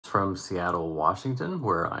from Seattle, Washington,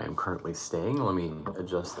 where I am currently staying. Let me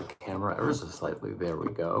adjust the camera ever so slightly. There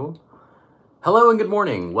we go. Hello and good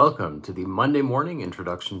morning. Welcome to the Monday morning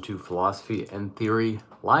Introduction to Philosophy and Theory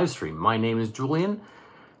live stream. My name is Julian.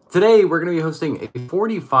 Today we're going to be hosting a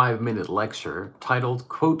 45-minute lecture titled,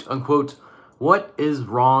 quote unquote, "What is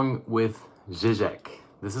Wrong with Žižek?"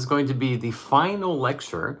 This is going to be the final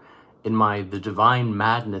lecture in my The Divine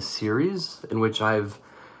Madness series, in which I've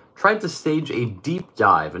tried to stage a deep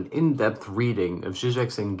dive, an in-depth reading of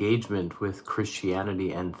Žižek's engagement with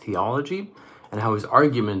Christianity and theology, and how his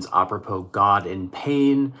arguments apropos God in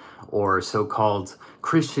pain, or so-called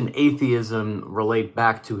Christian atheism, relate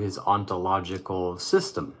back to his ontological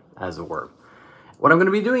system, as it were. What I'm going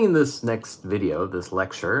to be doing in this next video, this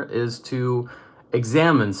lecture, is to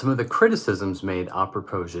examine some of the criticisms made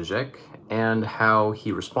apropos Žižek and how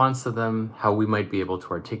he responds to them, how we might be able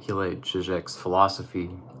to articulate Žižek's philosophy,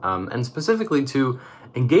 and specifically to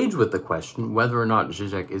engage with the question whether or not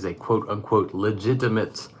Žižek is a quote-unquote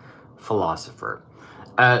legitimate philosopher.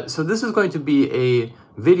 So this is going to be a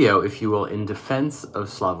video, if you will, in defense of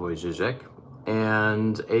Slavoj Žižek,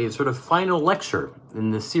 and a sort of final lecture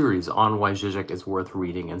in this series on why Žižek is worth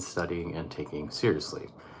reading and studying and taking seriously.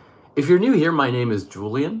 If you're new here, my name is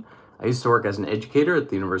Julian. I used to work as an educator at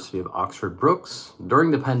the University of Oxford Brookes.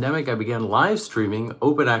 During the pandemic, I began live streaming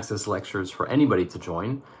open access lectures for anybody to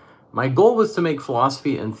join. My goal was to make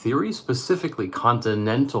philosophy and theory, specifically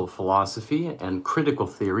continental philosophy and critical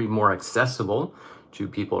theory, more accessible to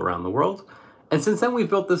people around the world. And since then, we've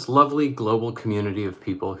built this lovely global community of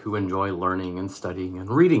people who enjoy learning and studying and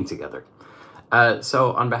reading together.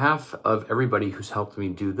 So on behalf of everybody who's helped me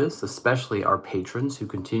do this, especially our patrons who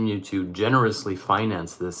continue to generously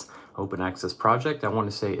finance this open access project, I want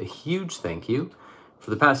to say a huge thank you. For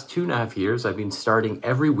the past 2.5 years, I've been starting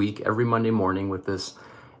every week, every Monday morning with this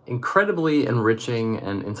incredibly enriching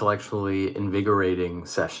and intellectually invigorating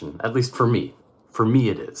session, at least for me. For me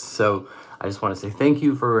it is. So I just want to say thank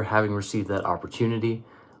you for having received that opportunity.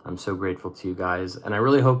 I'm so grateful to you guys, and I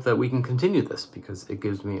really hope that we can continue this because it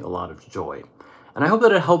gives me a lot of joy. And I hope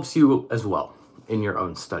that it helps you as well in your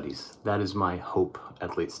own studies. That is my hope,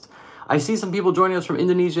 at least. I see some people joining us from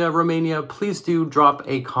Indonesia, Romania. Please do drop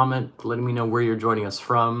a comment letting me know where you're joining us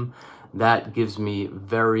from. That gives me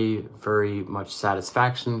very, very much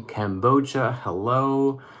satisfaction. Cambodia,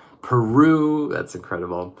 hello. Peru, that's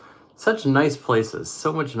incredible. Such nice places,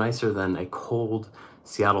 so much nicer than a cold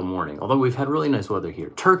Seattle morning, although we've had really nice weather here.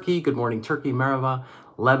 Turkey, good morning, Turkey, Merhaba.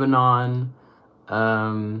 Lebanon,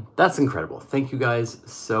 that's incredible. Thank you guys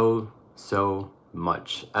so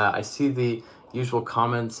much. I see the usual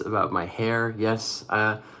comments about my hair. Yes,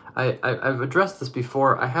 I've addressed this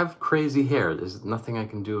before. I have crazy hair. There's nothing I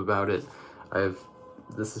can do about it.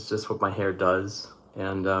 This is just what my hair does,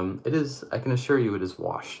 and it is, I can assure you, it is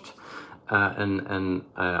washed.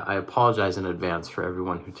 I apologize in advance for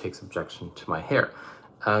everyone who takes objection to my hair.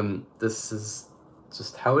 This is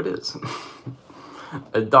just how it is.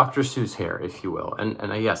 A Dr. Seuss hair, if you will.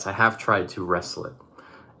 And yes, I have tried to wrestle it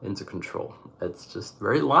into control. It's just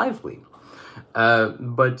very lively.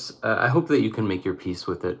 But I hope that you can make your peace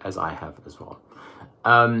with it, as I have as well.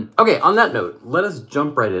 Okay, on that note, let us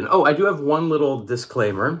jump right in. Oh, I do have one little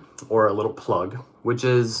disclaimer, or a little plug, which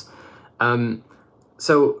is,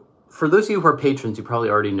 so for those of you who are patrons, you probably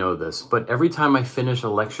already know this, but every time I finish a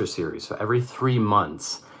lecture series, so every 3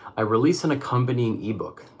 months, I release an accompanying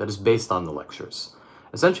ebook that is based on the lectures.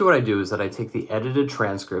 Essentially what I do is that I take the edited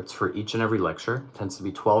transcripts for each and every lecture, it tends to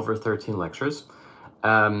be 12 or 13 lectures,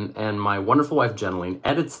 and my wonderful wife Jeneline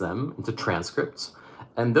edits them into transcripts,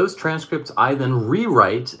 and those transcripts I then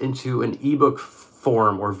rewrite into an ebook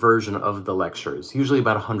form or version of the lectures, usually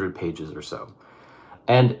about 100 pages or so.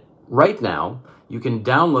 And right now, you can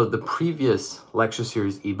download the previous lecture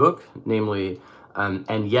series ebook, namely,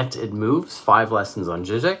 And Yet It Moves, 5 Lessons on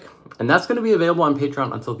Žižek, and that's going to be available on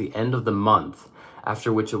Patreon until the end of the month,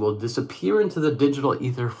 after which it will disappear into the digital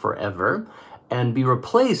ether forever and be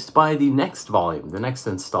replaced by the next volume, the next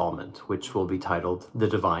installment, which will be titled The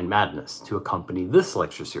Divine Madness, to accompany this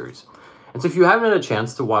lecture series. And so if you haven't had a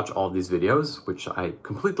chance to watch all these videos, which I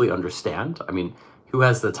completely understand, I mean, who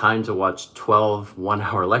has the time to watch 12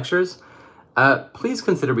 one-hour lectures? Please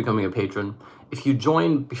consider becoming a patron. If you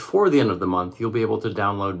join before the end of the month, you'll be able to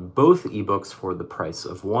download both ebooks for the price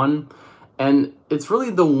of one. And it's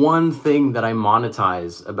really the one thing that I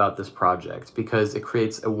monetize about this project, because it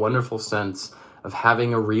creates a wonderful sense of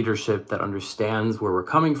having a readership that understands where we're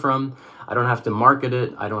coming from. I don't have to market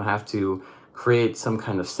it. I don't have to create some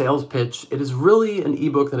kind of sales pitch. It is really an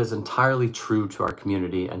ebook that is entirely true to our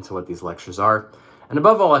community and to what these lectures are. And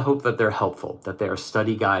above all, I hope that they're helpful, that they are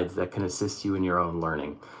study guides that can assist you in your own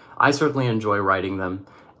learning. I certainly enjoy writing them,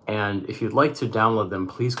 and if you'd like to download them,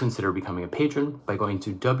 please consider becoming a patron by going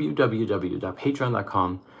to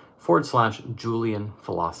www.patreon.com/Julian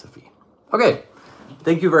Philosophy. Okay,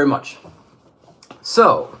 thank you very much.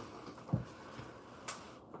 So,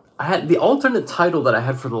 the alternate title that I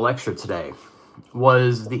had for the lecture today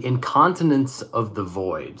was The Incontinence of the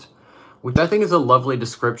Void, which I think is a lovely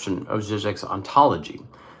description of Žižek's ontology.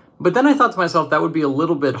 But then I thought to myself, that would be a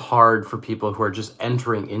little bit hard for people who are just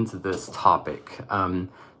entering into this topic.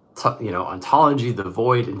 Ontology, the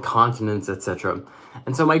void, incontinence, etc.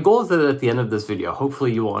 And so my goal is that at the end of this video,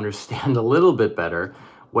 hopefully you will understand a little bit better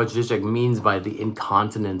what Žižek means by the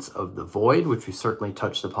incontinence of the void, which we certainly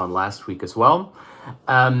touched upon last week as well.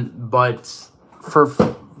 But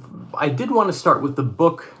I did want to start with the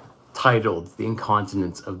book titled The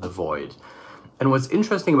Incontinence of the Void. And what's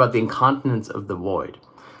interesting about The Incontinence of the Void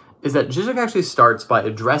is that Žižek actually starts by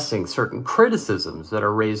addressing certain criticisms that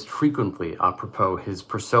are raised frequently apropos his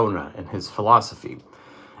persona and his philosophy.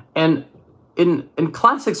 And in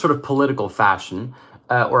classic sort of political fashion,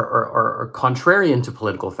 or contrarian to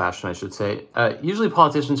political fashion, I should say, usually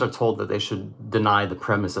politicians are told that they should deny the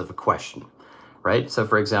premise of a question, right? So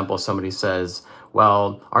for example, somebody says,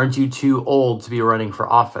 well, aren't you too old to be running for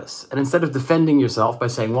office? And instead of defending yourself by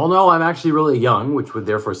saying, well, no, I'm actually really young, which would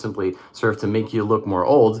therefore simply serve to make you look more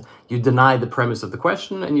old, you deny the premise of the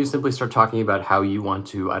question and you simply start talking about how you want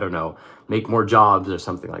to, I don't know, make more jobs or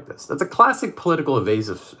something like this. That's a classic political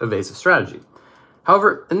evasive strategy.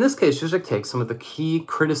 However, in this case, Žižek takes some of the key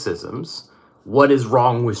criticisms, what is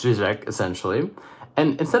wrong with Žižek, essentially,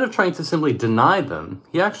 and instead of trying to simply deny them,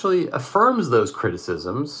 he actually affirms those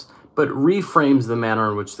criticisms, but reframes the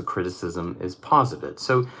manner in which the criticism is posited.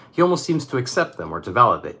 So he almost seems to accept them or to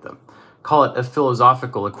validate them. Call it a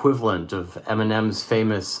philosophical equivalent of Eminem's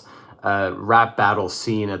famous rap battle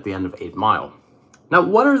scene at the end of 8 Mile. Now,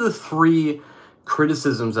 what are the 3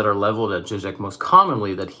 criticisms that are leveled at Žižek most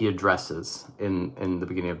commonly that he addresses in the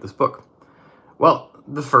beginning of this book? Well,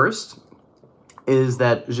 the first is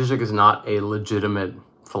that Žižek is not a legitimate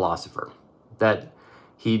philosopher, that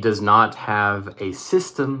he does not have a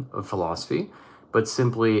system of philosophy, but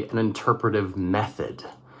simply an interpretive method.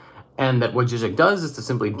 And that what Žižek does is to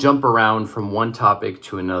simply jump around from one topic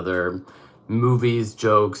to another, movies,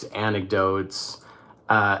 jokes, anecdotes,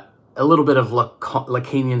 a little bit of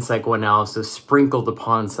Lacanian psychoanalysis sprinkled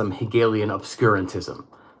upon some Hegelian obscurantism.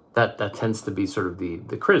 That tends to be sort of the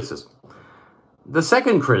criticism. The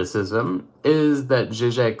second criticism is that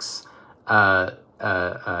Žižek's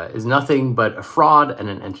is nothing but a fraud and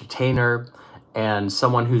an entertainer and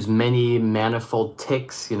someone whose many manifold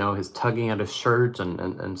tics, his tugging at his shirt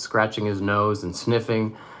and scratching his nose and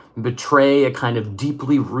sniffing, betray a kind of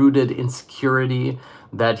deeply rooted insecurity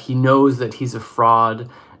that he knows that he's a fraud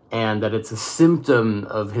and that it's a symptom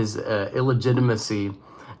of his illegitimacy,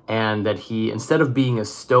 and that he, instead of being a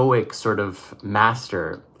stoic sort of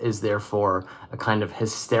master, is therefore a kind of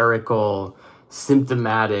hysterical,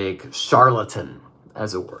 symptomatic charlatan,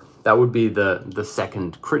 as it were. That would be the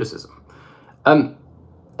second criticism. And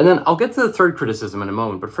then I'll get to the third criticism in a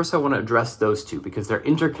moment, but first I want to address those 2 because they're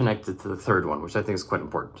interconnected to the third one, which I think is quite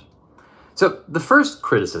important. So the first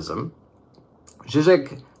criticism,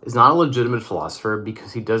 Žižek is not a legitimate philosopher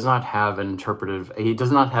because he does not have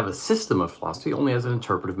a system of philosophy, only has an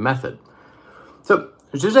interpretive method. So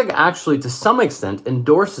Žižek actually, to some extent,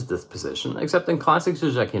 endorses this position, except in classic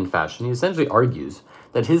Žižekian fashion, he essentially argues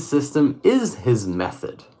that his system is his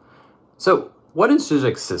method. So what is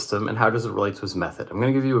Žižek's system and how does it relate to his method? I'm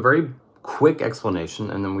going to give you a very quick explanation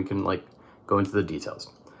and then we can go into the details.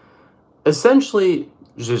 Essentially,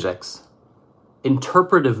 Žižek's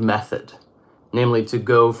interpretive method, namely to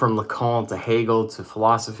go from Lacan to Hegel to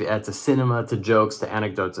philosophy, to cinema, to jokes, to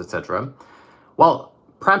anecdotes, etc., while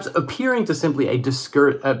perhaps appearing to be a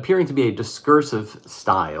discursive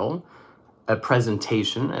style, a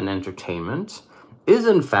presentation, an entertainment, is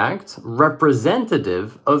in fact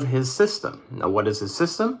representative of his system. Now, what is his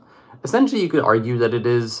system? Essentially, you could argue that it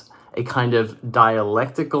is a kind of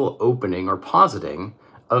dialectical opening or positing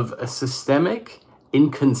of a systemic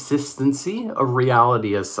inconsistency of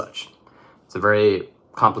reality as such. It's a very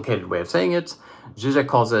complicated way of saying it. Žižek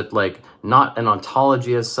calls it not an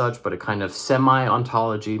ontology as such, but a kind of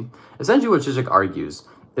semi-ontology. Essentially what Žižek argues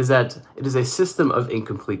is that it is a system of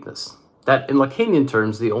incompleteness. That in Lacanian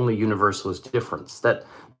terms, the only universal is difference. That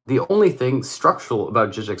the only thing structural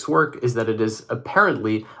about Žižek's work is that it is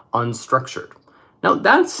apparently unstructured. Now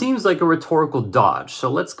that seems like a rhetorical dodge,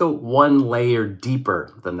 so let's go one layer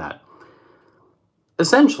deeper than that.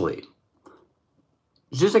 Essentially,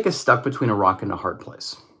 Žižek is stuck between a rock and a hard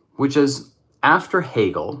place, which is, after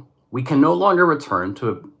Hegel, we can no longer return to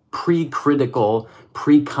a pre-critical,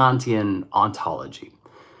 pre-Kantian ontology.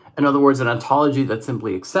 In other words, an ontology that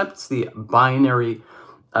simply accepts the binary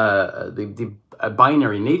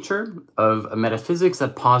binary nature of a metaphysics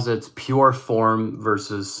that posits pure form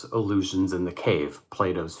versus illusions in the cave,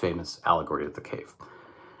 Plato's famous allegory of the cave.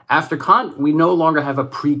 After Kant, we no longer have a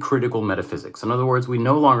pre-critical metaphysics. In other words, we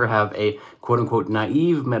no longer have a quote-unquote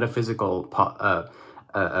naive metaphysical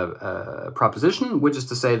proposition, which is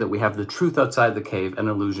to say that we have the truth outside the cave and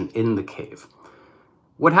illusion in the cave.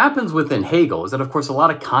 What happens within Hegel is that, of course, a lot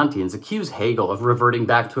of Kantians accuse Hegel of reverting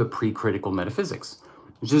back to a pre-critical metaphysics.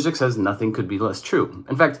 Žižek says nothing could be less true.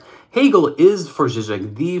 In fact, Hegel is, for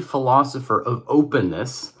Žižek, the philosopher of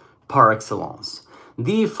openness par excellence,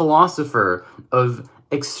 the philosopher of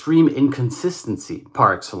extreme inconsistency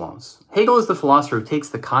par excellence. Hegel is the philosopher who takes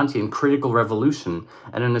the Kantian critical revolution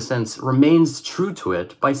and, in a sense, remains true to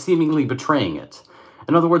it by seemingly betraying it.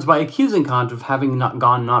 In other words, by accusing Kant of having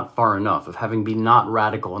gone not far enough, of having been not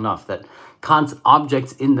radical enough, that Kant's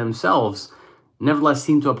objects in themselves nevertheless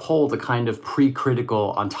seem to uphold a kind of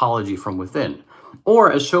pre-critical ontology from within.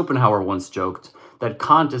 Or, as Schopenhauer once joked, that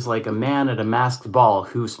Kant is like a man at a masked ball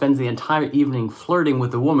who spends the entire evening flirting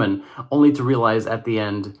with a woman only to realize at the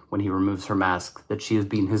end, when he removes her mask, that she has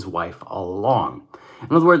been his wife all along.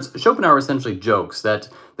 In other words, Schopenhauer essentially jokes that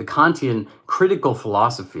the Kantian critical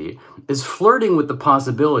philosophy is flirting with the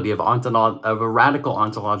possibility of a radical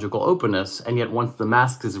ontological openness, and yet once the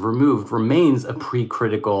mask is removed, remains a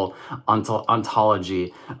pre-critical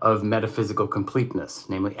ontology of metaphysical completeness,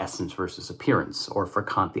 namely essence versus appearance, or for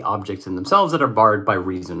Kant, the objects in themselves that are barred by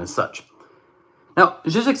reason as such. Now,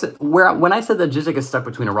 when I said that Žižek is stuck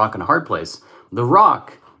between a rock and a hard place, the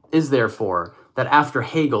rock is therefore that after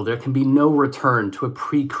Hegel, there can be no return to a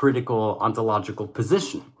pre-critical ontological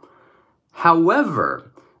position.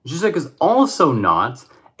 However, Žižek is also not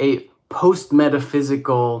a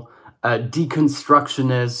post-metaphysical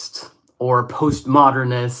deconstructionist or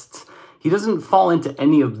postmodernist. He doesn't fall into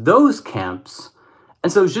any of those camps.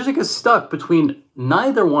 And so Žižek is stuck between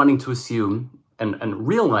neither wanting to assume and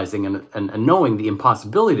realizing and knowing the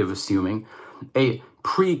impossibility of assuming a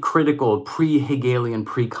pre-critical, pre-Hegelian,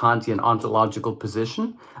 pre-Kantian ontological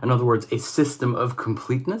position. In other words, a system of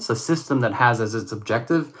completeness, a system that has as its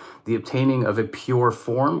objective the obtaining of a pure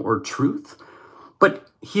form or truth. But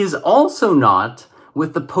he is also not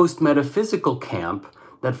with the post-metaphysical camp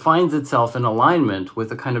that finds itself in alignment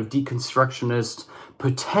with a kind of deconstructionist,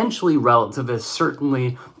 potentially relativist,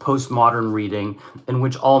 certainly postmodern reading in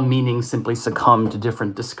which all meanings simply succumb to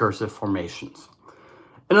different discursive formations.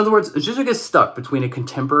 In other words, Žižek is stuck between a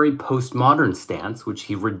contemporary postmodern stance, which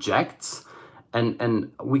he rejects, and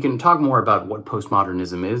we can talk more about what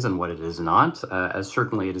postmodernism is and what it is not, as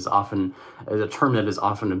certainly it is often a term that is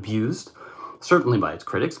often abused, certainly by its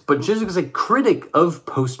critics. But Žižek is a critic of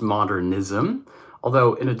postmodernism,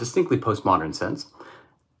 although in a distinctly postmodern sense.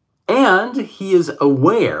 And he is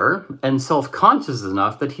aware and self-conscious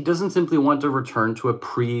enough that he doesn't simply want to return to a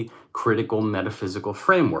pre-critical metaphysical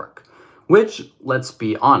framework, which, let's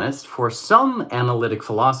be honest, for some analytic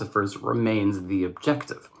philosophers remains the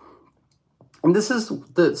objective. And this is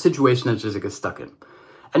the situation that Žižek is stuck in.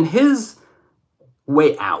 And his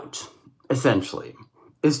way out, essentially,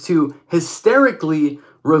 is to hysterically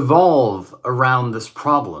revolve around this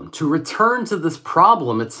problem, to return to this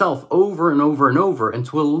problem itself over and over and over, and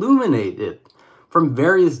to illuminate it from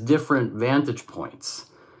various different vantage points.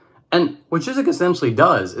 And what Žižek essentially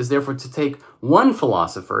does is therefore to take one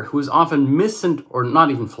philosopher who is often or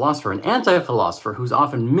not even philosopher, an anti-philosopher who's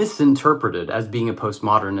often misinterpreted as being a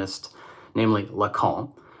postmodernist, namely Lacan,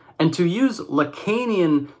 and to use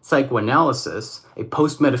Lacanian psychoanalysis, a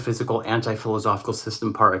post-metaphysical anti-philosophical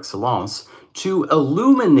system par excellence, to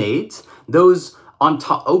illuminate those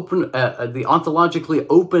the ontologically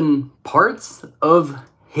open parts of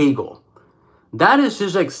Hegel. That is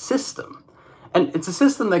Žižek's system. And it's a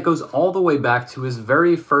system that goes all the way back to his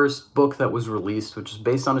very first book that was released, which is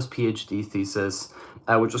based on his PhD thesis,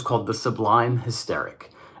 which was called The Sublime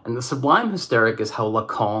Hysteric. And the Sublime Hysteric is how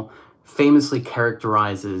Lacan famously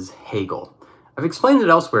characterizes Hegel. I've explained it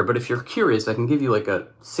elsewhere, but if you're curious, I can give you like a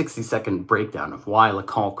 60-second breakdown of why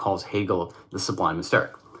Lacan calls Hegel the Sublime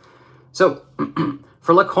Hysteric. So,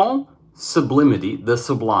 for Lacan, sublimity, the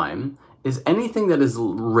sublime, is anything that is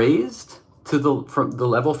raised to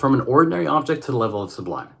from an ordinary object to the level of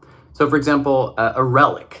sublime. So, for example, a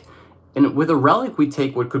relic. And with a relic, we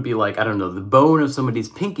take what could be like, I don't know, the bone of somebody's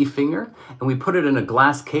pinky finger, and we put it in a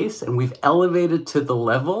glass case, and we've elevated to the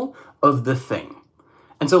level of the thing.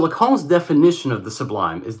 And so Lacan's definition of the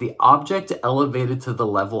sublime is the object elevated to the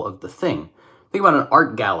level of the thing. Think about an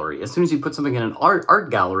art gallery. As soon as you put something in an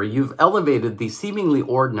art gallery, you've elevated the seemingly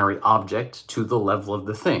ordinary object to the level of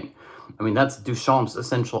the thing. I mean, that's Duchamp's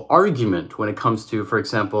essential argument when it comes to, for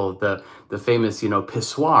example, the famous,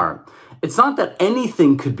 pissoir. It's not that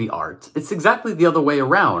anything could be art. It's exactly the other way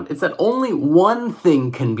around. It's that only one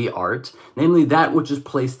thing can be art, namely that which is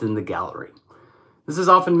placed in the gallery. This is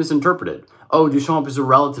often misinterpreted. Oh, Duchamp is a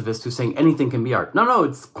relativist who's saying anything can be art. No,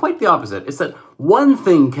 it's quite the opposite. It's that one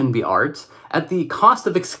thing can be art at the cost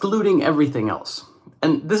of excluding everything else.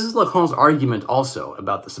 And this is Lacan's argument also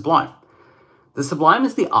about the sublime. The sublime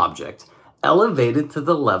is the object elevated to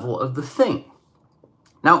the level of the thing.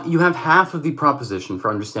 Now, you have half of the proposition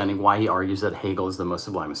for understanding why he argues that Hegel is the most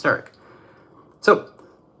sublime hysteric. So,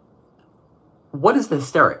 what is the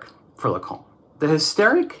hysteric for Lacan? The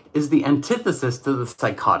hysteric is the antithesis to the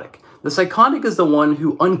psychotic. The psychotic is the one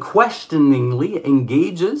who unquestioningly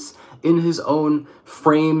engages in his own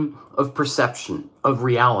frame of perception, of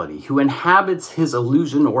reality, who inhabits his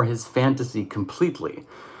illusion or his fantasy completely.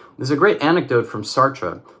 There's a great anecdote from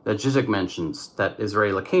Sartre that Žižek mentions that is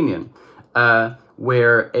very Lacanian,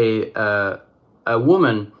 where a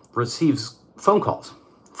woman receives phone calls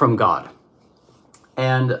from God.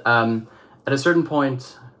 And at a certain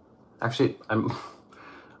point, actually, I'm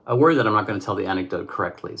worried that I'm not going to tell the anecdote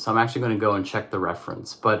correctly, so I'm actually going to go and check the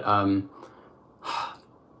reference. But I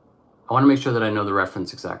want to make sure that I know the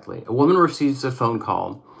reference exactly. A woman receives a phone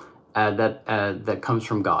call that comes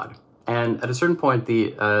from God. And at a certain point,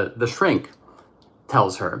 the shrink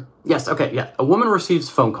tells her, yes, okay, yeah, a woman receives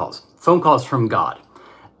phone calls from God.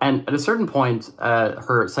 And at a certain point,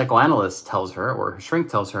 her psychoanalyst tells her, or her shrink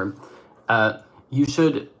tells her,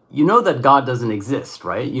 you know that God doesn't exist,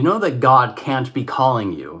 right? You know that God can't be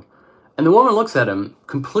calling you. And the woman looks at him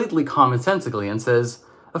completely commonsensically and says,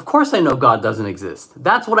 of course I know God doesn't exist.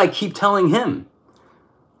 That's what I keep telling him.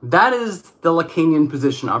 That is the Lacanian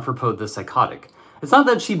position apropos the psychotic. It's not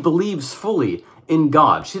that she believes fully in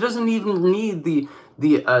God. She doesn't even need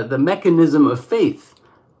the mechanism of faith.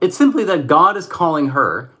 It's simply that God is calling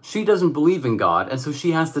her. She doesn't believe in God, and so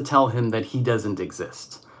she has to tell him that he doesn't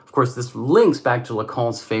exist. Of course, this links back to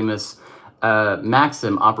Lacan's famous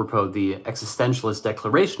maxim apropos the existentialist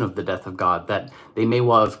declaration of the death of God, that they may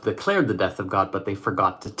well have declared the death of God, but they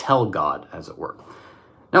forgot to tell God, as it were.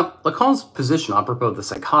 Now, Lacan's position apropos the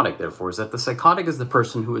psychotic, therefore, is that the psychotic is the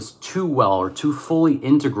person who is too well or too fully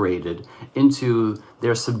integrated into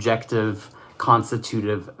their subjective,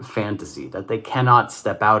 constitutive fantasy, that they cannot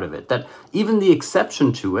step out of it, that even the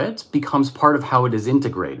exception to it becomes part of how it is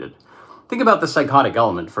integrated. Think about the psychotic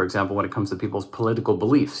element, for example, when it comes to people's political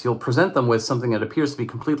beliefs. You'll present them with something that appears to be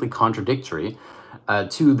completely contradictory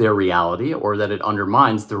to their reality, or that it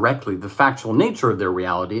undermines directly the factual nature of their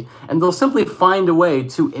reality, and they'll simply find a way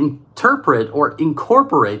to interpret or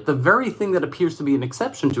incorporate the very thing that appears to be an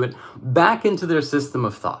exception to it back into their system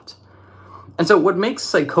of thought. And so what makes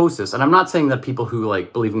psychosis, and I'm not saying that people who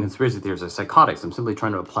believe in conspiracy theories are psychotics, I'm simply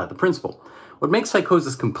trying to apply the principle. What makes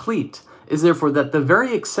psychosis complete is therefore that the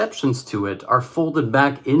very exceptions to it are folded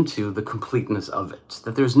back into the completeness of it,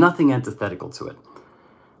 that there's nothing antithetical to it.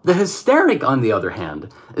 The hysteric, on the other hand,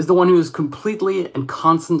 is the one who is completely and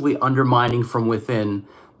constantly undermining from within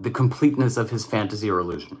the completeness of his fantasy or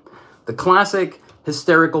illusion. The classic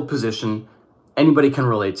hysterical position anybody can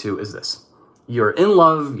relate to is this. You're in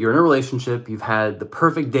love, you're in a relationship, you've had the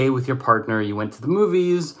perfect day with your partner, you went to the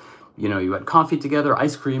movies, you had coffee together,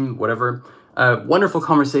 ice cream, whatever, wonderful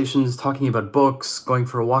conversations, talking about books, going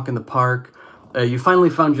for a walk in the park, you finally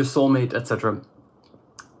found your soulmate, etc.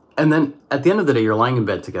 And then at the end of the day, you're lying in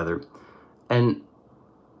bed together and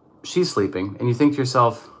she's sleeping and you think to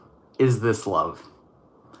yourself, is this love?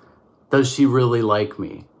 Does she really like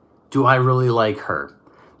me? Do I really like her?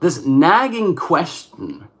 This nagging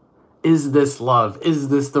question, is this love? Is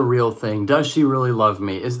this the real thing? Does she really love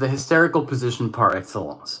me? Is the hysterical position par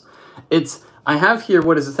excellence. I have here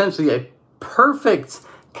what is essentially a perfect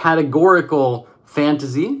categorical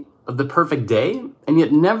fantasy of the perfect day, and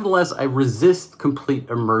yet nevertheless I resist complete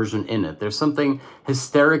immersion in it. There's something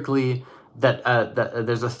hysterically that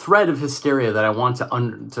there's a thread of hysteria that I want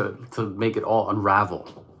to make it all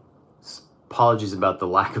unravel. Apologies about the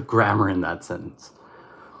lack of grammar in that sentence.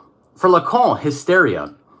 For Lacan,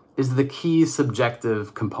 hysteria is the key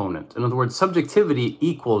subjective component. In other words, subjectivity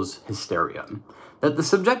equals hysteria. That the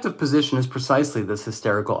subjective position is precisely this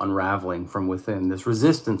hysterical unraveling from within, this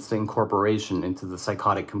resistance to incorporation into the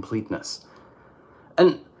psychotic completeness.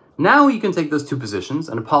 And now you can take those two positions,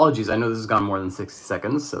 and apologies, I know this has gone more than 60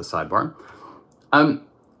 seconds, so sidebar.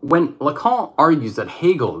 When Lacan argues that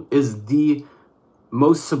Hegel is the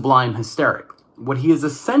most sublime hysteric. What he is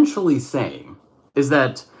essentially saying is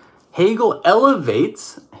that Hegel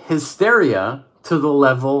elevates hysteria to the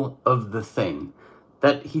level of the thing,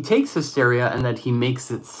 that he takes hysteria and that he makes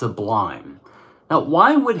it sublime. Now,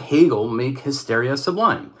 why would Hegel make hysteria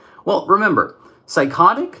sublime? Well, remember,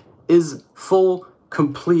 psychotic is full,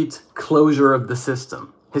 complete closure of the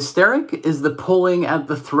system. Hysteric is the pulling at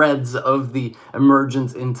the threads of the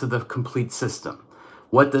emergence into the complete system.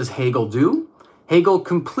 What does Hegel do? Hegel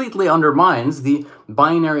completely undermines the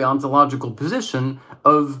binary ontological position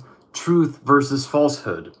of truth versus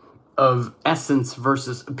falsehood, of essence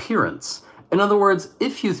versus appearance. In other words,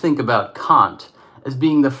 if you think about Kant as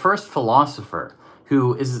being the first philosopher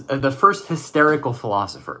who is the first hysterical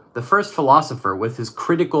philosopher, the first philosopher with his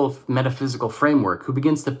critical metaphysical framework who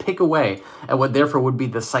begins to pick away at what therefore would be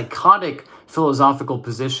the psychotic philosophical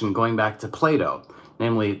position going back to Plato,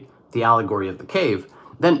 namely the allegory of the cave,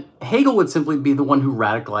 then Hegel would simply be the one who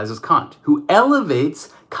radicalizes Kant, who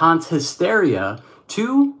elevates Kant's hysteria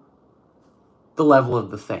to the level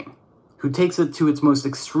of the thing, who takes it to its most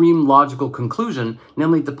extreme logical conclusion,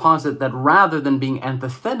 namely to posit that rather than being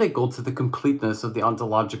antithetical to the completeness of the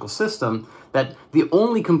ontological system, that the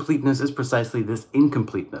only completeness is precisely this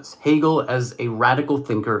incompleteness. Hegel as a radical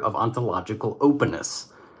thinker of ontological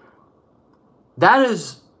openness. That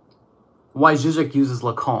is why Žižek uses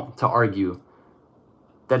Lacan to argue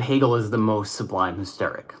that Hegel is the most sublime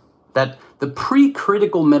hysteric. That the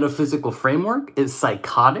pre-critical metaphysical framework is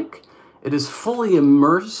psychotic, it is fully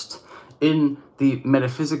immersed in the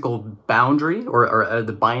metaphysical boundary or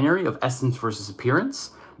the binary of essence versus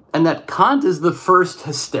appearance, and that Kant is the first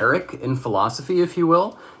hysteric in philosophy, if you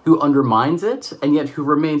will, who undermines it, and yet who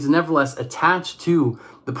remains nevertheless attached to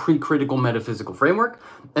the pre-critical metaphysical framework,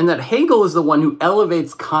 and that Hegel is the one who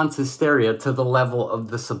elevates Kant's hysteria to the level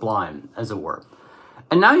of the sublime, as it were.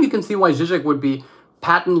 And now you can see why Žižek would be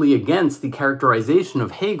patently against the characterization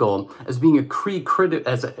of Hegel as being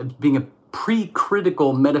a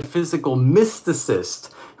pre-critical metaphysical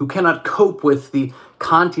mysticist who cannot cope with the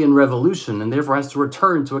Kantian revolution and therefore has to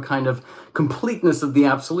return to a kind of completeness of the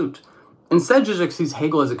absolute. Instead, Žižek sees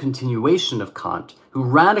Hegel as a continuation of Kant, who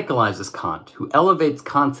radicalizes Kant, who elevates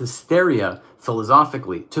Kant's hysteria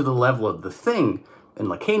philosophically to the level of the thing, in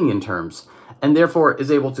Lacanian terms, and therefore is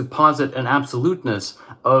able to posit an absoluteness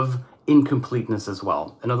of incompleteness as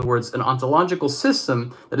well. In other words, an ontological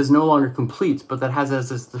system that is no longer complete, but that has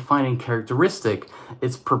as its defining characteristic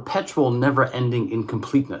its perpetual, never-ending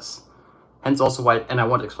incompleteness. Hence also why, and I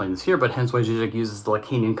want to explain this here, but hence why Žižek uses the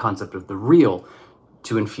Lacanian concept of the real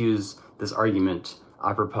to infuse this argument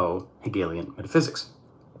apropos Hegelian metaphysics.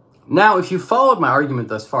 Now, if you followed my argument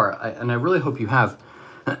thus far, and I really hope you have,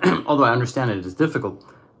 although I understand it is difficult,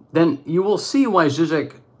 then you will see why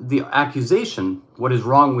Žižek, the accusation, what is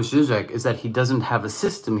wrong with Žižek is that he doesn't have a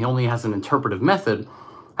system, he only has an interpretive method,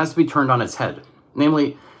 has to be turned on its head.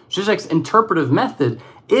 Namely, Žižek's interpretive method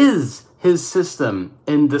is his system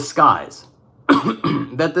in disguise.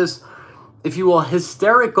 That this, if you will,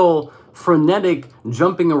 hysterical, frenetic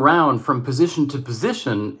jumping around from position to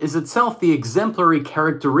position is itself the exemplary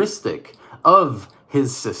characteristic of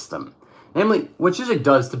his system. Namely, what Žižek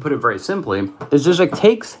does, to put it very simply, is Žižek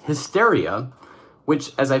takes hysteria,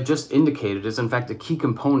 which, as I've just indicated, is in fact a key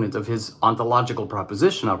component of his ontological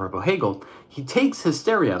proposition, apropos Hegel. He takes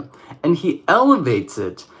hysteria and he elevates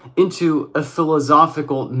it into a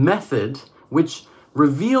philosophical method which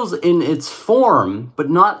reveals in its form, but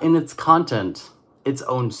not in its content, its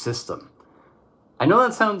own system. I know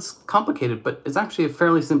that sounds complicated, but it's actually a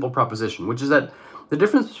fairly simple proposition, which is that the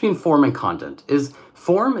difference between form and content is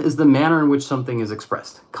form is the manner in which something is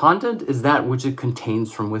expressed. Content is that which it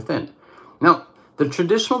contains from within. Now, the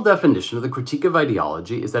traditional definition of the critique of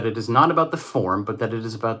ideology is that it is not about the form, but that it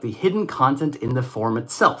is about the hidden content in the form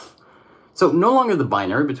itself. So no longer the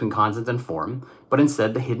binary between content and form, but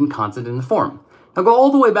instead the hidden content in the form. Now go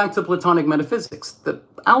all the way back to Platonic metaphysics. The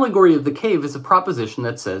allegory of the cave is a proposition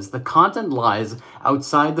that says the content lies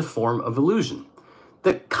outside the form of illusion.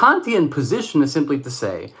 The Kantian position is simply to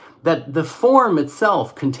say that the form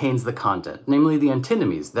itself contains the content, namely the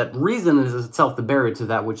antinomies, that reason is itself the barrier to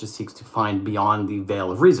that which it seeks to find beyond the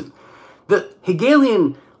veil of reason. The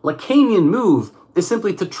Hegelian Lacanian move is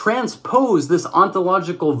simply to transpose this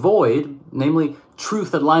ontological void, namely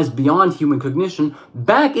truth that lies beyond human cognition,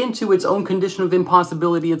 back into its own condition of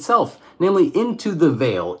impossibility itself, namely into the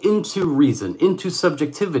veil, into reason, into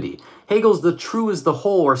subjectivity. Hegel's the true is the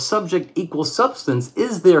whole, or subject equals substance,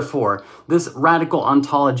 is therefore this radical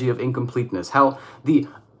ontology of incompleteness, how the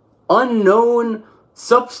unknown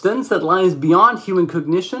substance that lies beyond human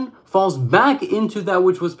cognition falls back into that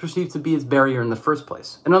which was perceived to be its barrier in the first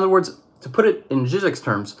place. In other words, To put it in Žižek's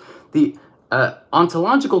terms, the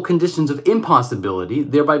ontological conditions of impossibility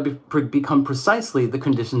thereby become precisely the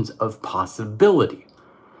conditions of possibility.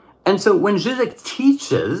 And so when Žižek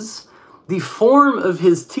teaches, the form of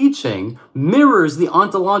his teaching mirrors the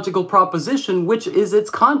ontological proposition, which is its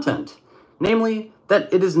content. Namely,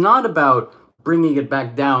 that it is not about bringing it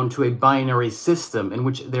back down to a binary system in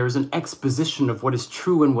which there is an exposition of what is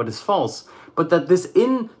true and what is false, but that this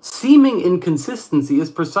seeming inconsistency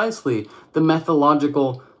is precisely the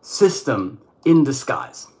methodological system in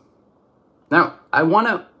disguise. Now, I want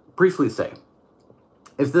to briefly say,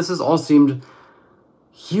 if this has all seemed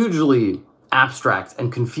hugely abstract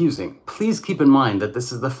and confusing, please keep in mind that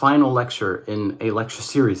this is the final lecture in a lecture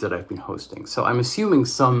series that I've been hosting. So I'm assuming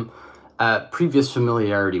some previous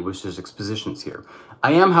familiarity with Žižek's positions here.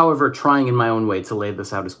 I am, however, trying in my own way to lay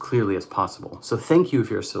this out as clearly as possible. So thank you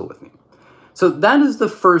if you're still with me. So that is the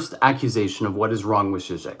first accusation of what is wrong with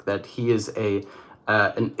Žižek, that he is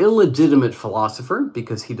an illegitimate philosopher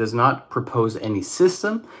because he does not propose any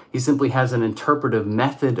system. He simply has an interpretive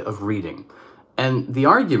method of reading. And the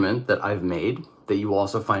argument that I've made, that you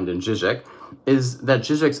also find in Žižek, is that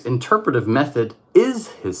Žižek's interpretive method is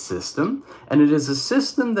his system, and it is a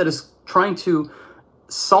system that is trying to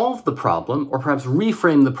solve the problem, or perhaps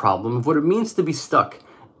reframe the problem of what it means to be stuck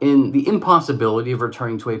in the impossibility of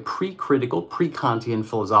returning to a pre-critical, pre-Kantian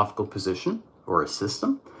philosophical position, or a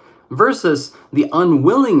system, versus the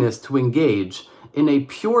unwillingness to engage in a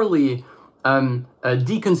purely a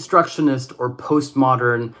deconstructionist or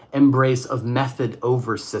postmodern embrace of method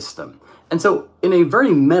over system. And so, in a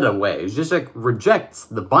very meta way, Žižek rejects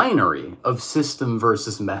the binary of system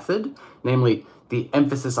versus method, namely the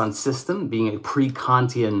emphasis on system being a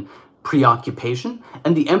pre-Kantian preoccupation,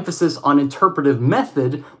 and the emphasis on interpretive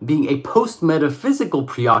method being a post-metaphysical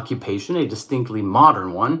preoccupation, a distinctly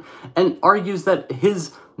modern one, and argues that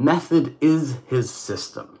his method is his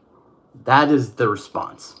system. That is the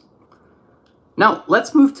response. Now,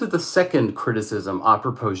 let's move to the second criticism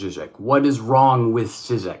apropos Žižek. What is wrong with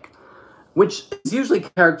Žižek? Which is usually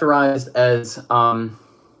characterized as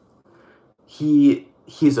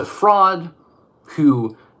he's a fraud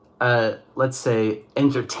who, let's say,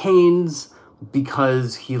 entertains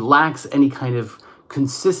because he lacks any kind of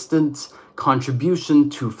consistent contribution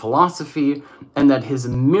to philosophy, and that his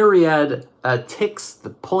myriad tics, the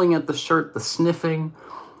pulling at the shirt, the sniffing,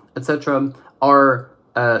 etc., are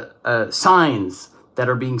signs that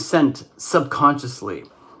are being sent subconsciously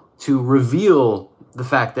to reveal the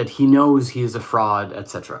fact that he knows he is a fraud,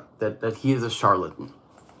 etc., that he is a charlatan.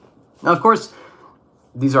 Now, of course,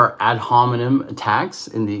 these are ad hominem attacks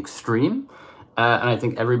in the extreme, and I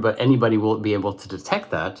think anybody will be able to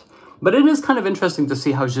detect that. But it is kind of interesting to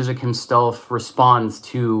see how Žižek himself responds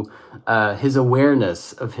to his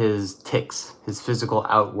awareness of his tics, his physical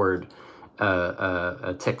outward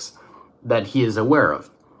tics that he is aware of.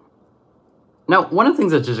 Now, one of the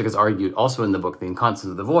things that Žižek has argued also in the book, The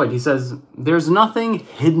Inconstance of the Void, he says there's nothing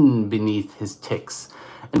hidden beneath his tics.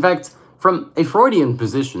 In fact, from a Freudian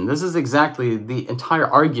position, this is exactly the entire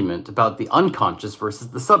argument about the unconscious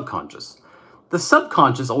versus the subconscious. The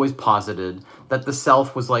subconscious always posited that the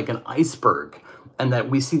self was like an iceberg, and that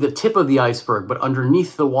we see the tip of the iceberg, but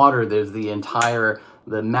underneath the water, there's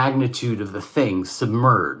the magnitude of the thing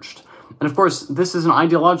submerged. And of course, this is an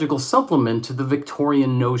ideological supplement to the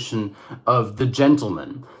Victorian notion of the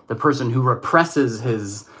gentleman, the person who represses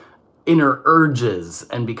his inner urges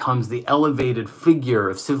and becomes the elevated figure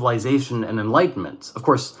of civilization and enlightenment. Of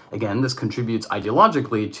course, again, this contributes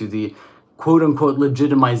ideologically to the quote-unquote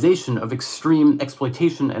legitimization of extreme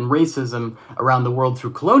exploitation and racism around the world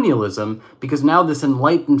through colonialism, because now this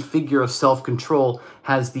enlightened figure of self-control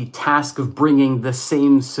has the task of bringing the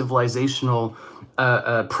same civilizational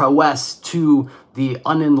prowess to the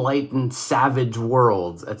unenlightened savage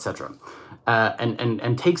worlds, etc.,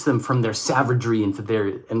 and takes them from their savagery into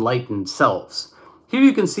their enlightened selves. Here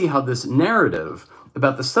you can see how this narrative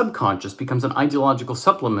about the subconscious becomes an ideological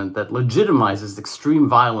supplement that legitimizes extreme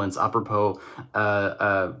violence apropos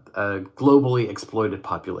globally exploited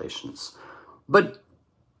populations. But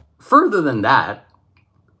further than that,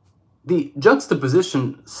 the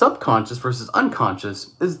juxtaposition subconscious versus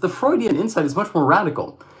unconscious is the Freudian insight is much more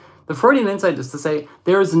radical. The Freudian insight is to say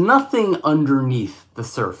there is nothing underneath the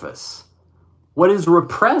surface. What is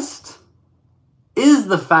repressed is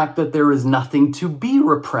the fact that there is nothing to be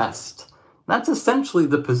repressed. That's essentially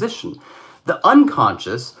the position. The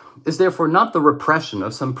unconscious is therefore not the repression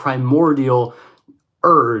of some primordial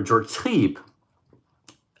urge or trieb.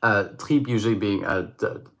 Trieb usually being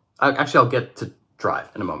actually I'll get to drive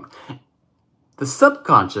in a moment. The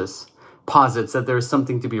subconscious posits that there is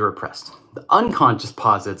something to be repressed. The unconscious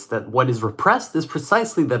posits that what is repressed is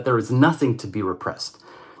precisely that there is nothing to be repressed.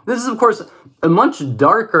 This is, of course, a much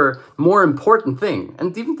darker, more important thing.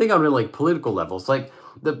 And even think on it like political levels, like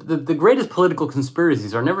the greatest political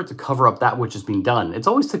conspiracies are never to cover up that which has been done. It's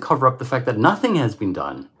always to cover up the fact that nothing has been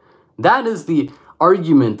done. That is the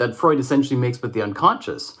argument that Freud essentially makes with the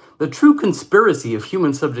unconscious. The true conspiracy of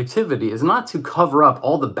human subjectivity is not to cover up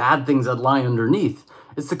all the bad things that lie underneath.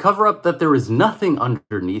 It's to cover up that there is nothing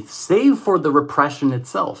underneath save for the repression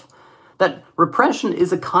itself. That repression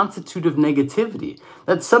is a constitutive negativity.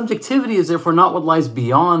 That subjectivity is therefore not what lies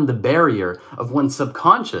beyond the barrier of one's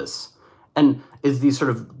subconscious and is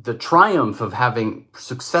the triumph of having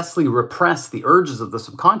successfully repressed the urges of the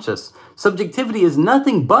subconscious. Subjectivity is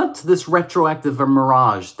nothing but this retroactive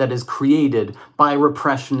mirage that is created by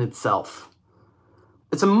repression itself.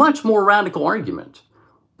 It's a much more radical argument.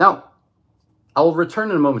 Now, I'll return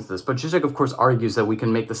in a moment to this, but Žižek, of course, argues that we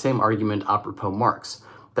can make the same argument apropos Marx,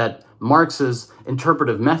 that Marx's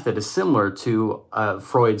interpretive method is similar to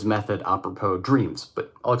Freud's method apropos dreams,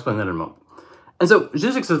 but I'll explain that in a moment. And so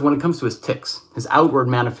Žižek says when it comes to his tics, his outward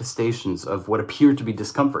manifestations of what appear to be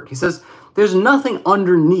discomfort, he says there's nothing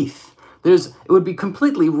underneath. It would be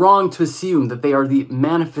completely wrong to assume that they are the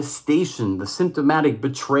manifestation, the symptomatic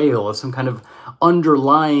betrayal of some kind of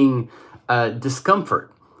underlying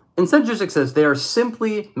discomfort. Instead, Žižek says they are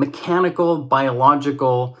simply mechanical,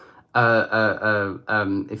 biological,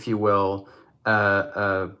 if you will,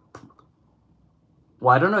 well,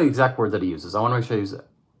 I don't know the exact word that he uses. I want to make sure he uses it.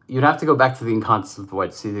 You'd have to go back to the Unconscious of the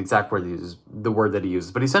White to see the exact word he uses, the word that he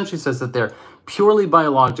uses. But he essentially says that they're purely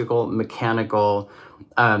biological, mechanical,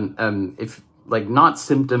 if like not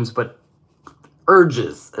symptoms, but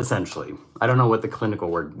urges, essentially. I don't know what the clinical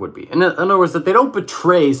word would be. In other words, that they don't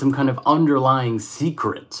betray some kind of underlying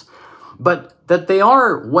secret, but that they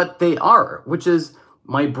are what they are, which is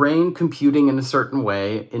my brain computing in a certain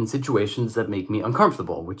way in situations that make me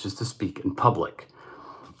uncomfortable, which is to speak in public.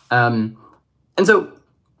 And so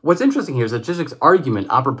what's interesting here is that Žižek's argument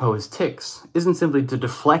apropos his tics isn't simply to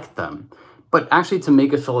deflect them, but actually to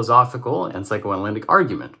make a philosophical and psychoanalytic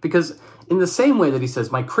argument. Because in the same way that he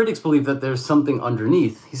says, my critics believe that there's something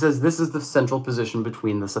underneath, he says this is the central position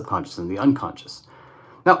between the subconscious and the unconscious.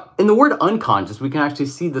 Now, in the word unconscious, we can actually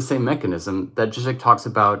see the same mechanism that Žižek talks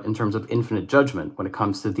about in terms of infinite judgment when it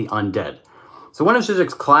comes to the undead. So one of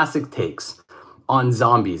Žižek's classic takes on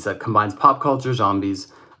zombies that combines pop culture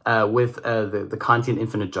zombies with the Kantian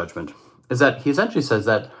infinite judgment is that he essentially says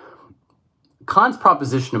that Kant's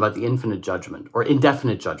proposition about the infinite judgment, or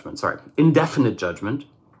indefinite judgment,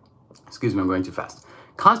 excuse me, I'm going too fast.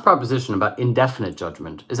 Kant's proposition about indefinite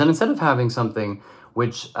judgment is that instead of having something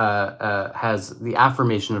which has the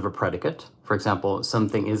affirmation of a predicate, for example,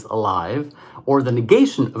 something is alive, or the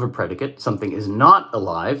negation of a predicate, something is not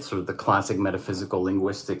alive, sort of the classic metaphysical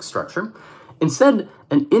linguistic structure, instead,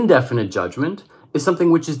 an indefinite judgment is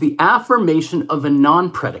something which is the affirmation of a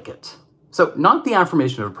non-predicate. So not the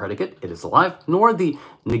affirmation of a predicate, it is alive, nor the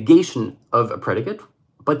negation of a predicate,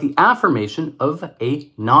 but the affirmation of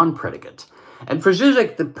a non-predicate. And for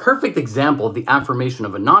Žižek, the perfect example of the affirmation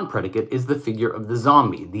of a non-predicate is the figure of the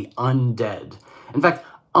zombie, the undead. In fact,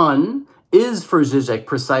 un is for Žižek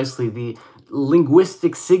precisely the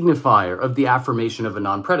linguistic signifier of the affirmation of a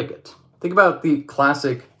non-predicate. Think about the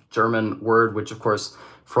classic German word, which of course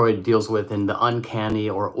Freud deals with in the uncanny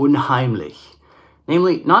or unheimlich.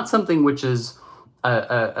 Namely, not something which is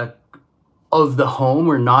of the home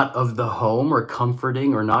or not of the home, or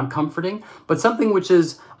comforting or non-comforting, but something which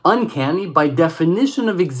is uncanny by definition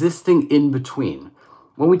of existing in between.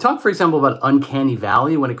 When we talk, for example, about uncanny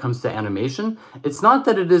valley when it comes to animation, it's not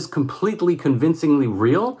that it is completely convincingly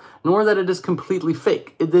real, nor that it is completely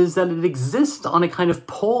fake. It is that it exists on a kind of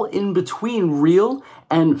pole in between real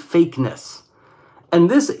and fakeness. And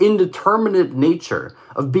this indeterminate nature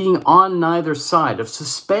of being on neither side, of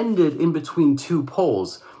suspended in between two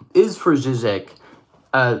poles, is for Žižek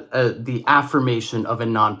the affirmation of a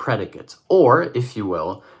non-predicate, or, if you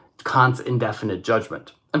will, Kant's indefinite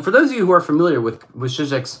judgment. And for those of you who are familiar with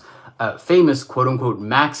Žižek's famous quote-unquote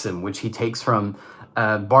maxim, which he takes from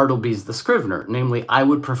Bartleby's The Scrivener, namely, I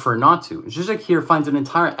would prefer not to, Žižek here finds an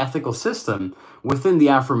entire ethical system within the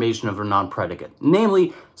affirmation of a non-predicate.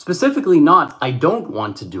 Namely, specifically not, I don't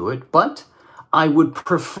want to do it, but I would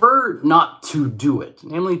prefer not to do it.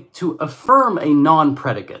 Namely, to affirm a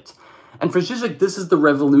non-predicate. And for Žižek, this is the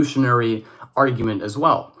revolutionary argument as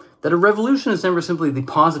well. That a revolution is never simply the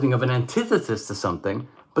positing of an antithesis to something,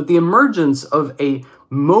 but the emergence of a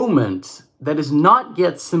moment that is not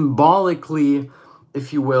yet symbolically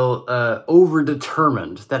if you will,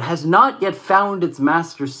 overdetermined, that has not yet found its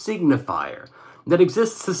master signifier, that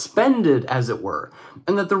exists suspended, as it were,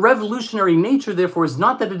 and that the revolutionary nature, therefore, is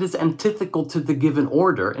not that it is antithetical to the given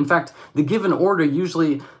order. In fact, the given order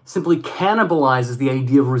usually simply cannibalizes the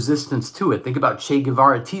idea of resistance to it. Think about Che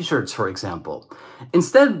Guevara t-shirts, for example.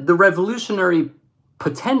 Instead, the revolutionary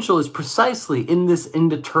potential is precisely in this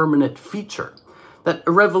indeterminate feature, that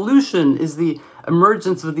a revolution is the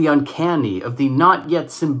emergence of the uncanny, of the not yet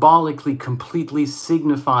symbolically completely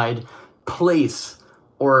signified place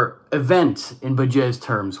or event, in Bourdieu's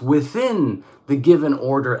terms, within the given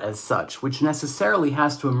order as such, which necessarily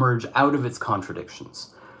has to emerge out of its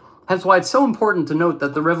contradictions. Hence why it's so important to note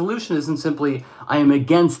that the revolution isn't simply, I am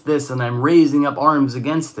against this and I'm raising up arms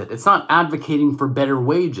against it. It's not advocating for better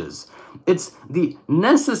wages. It's the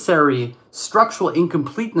necessary structural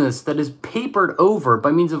incompleteness that is papered over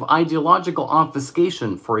by means of ideological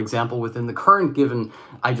obfuscation, for example, within the current given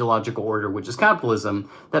ideological order, which is capitalism,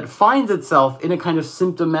 that finds itself in a kind of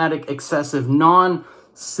symptomatic, excessive,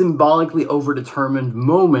 non-symbolically overdetermined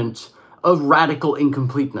moment of radical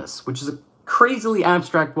incompleteness, which is a crazily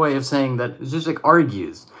abstract way of saying that Žižek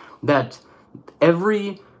argues that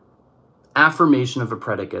every affirmation of a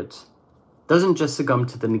predicate doesn't just succumb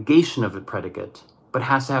to the negation of a predicate, but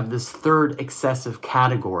has to have this third excessive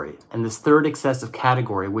category. And this third excessive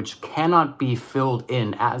category, which cannot be filled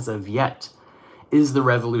in as of yet, is the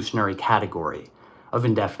revolutionary category of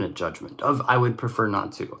indefinite judgment, of I would prefer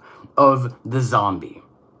not to, of the zombie.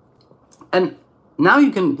 And now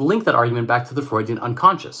you can link that argument back to the Freudian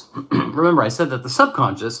unconscious. Remember, I said that the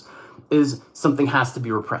subconscious is something has to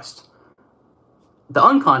be repressed. The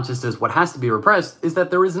unconscious is what has to be repressed is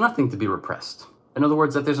that there is nothing to be repressed. In other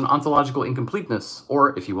words, that there's an ontological incompleteness,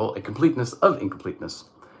 or, if you will, a completeness of incompleteness.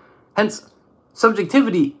 Hence,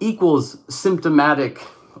 subjectivity equals symptomatic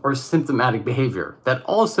behavior, that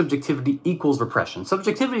all subjectivity equals repression.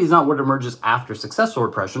 Subjectivity is not what emerges after successful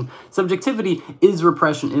repression. Subjectivity is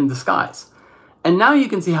repression in disguise. And now you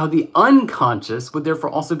can see how the unconscious would therefore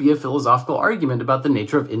also be a philosophical argument about the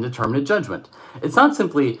nature of indeterminate judgment. It's not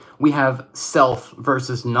simply we have self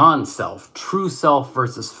versus non-self, true self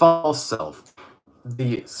versus false self,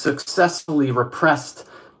 the successfully repressed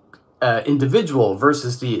individual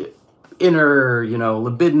versus the inner,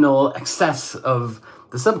 libidinal excess of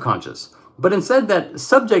the subconscious. But instead that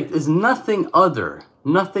subject is nothing other,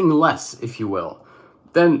 nothing less, if you will,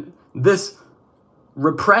 than this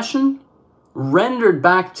repression rendered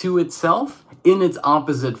back to itself in its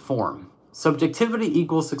opposite form. Subjectivity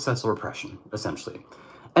equals successful repression, essentially.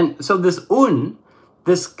 And so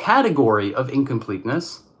this category of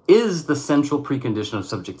incompleteness, is the central precondition of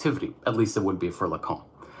subjectivity, at least it would be for Lacan.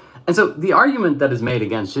 And so the argument that is made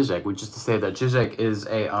against Žižek, which is to say that Žižek is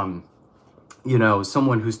a,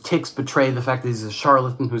 someone whose tics betray the fact that he's a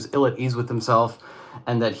charlatan who's ill at ease with himself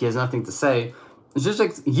and that he has nothing to say,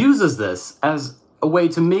 Žižek uses this as a way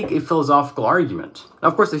to make a philosophical argument. Now,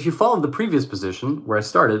 of course, if you follow the previous position where I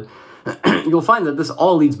started, you'll find that this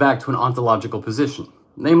all leads back to an ontological position.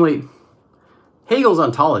 Namely, Hegel's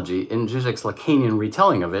ontology, in Žižek's Lacanian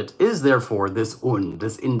retelling of it, is therefore this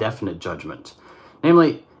indefinite judgment.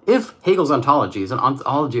 Namely, if Hegel's ontology is an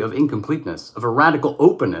ontology of incompleteness, of a radical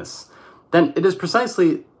openness, then it is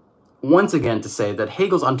precisely, once again, to say that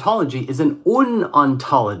Hegel's ontology is an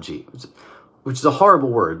unontology, which is a horrible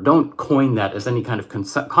word. Don't coin that as any kind of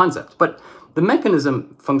concept. But the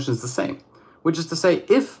mechanism functions the same, which is to say,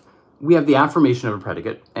 if we have the affirmation of a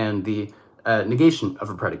predicate and the negation of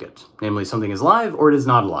a predicate, namely something is alive or it is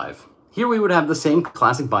not alive, here we would have the same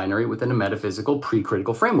classic binary within a metaphysical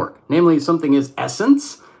pre-critical framework. Namely, something is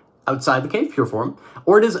essence, outside the cave, pure form,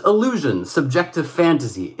 or it is illusion, subjective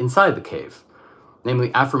fantasy, inside the cave.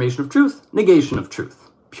 Namely, affirmation of truth, negation of truth.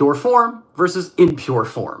 Pure form versus impure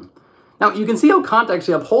form. Now, you can see how Kant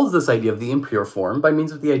actually upholds this idea of the impure form by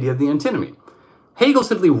means of the idea of the antinomy. Hegel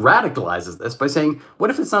simply radicalizes this by saying,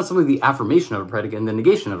 what if it's not simply the affirmation of a predicate and the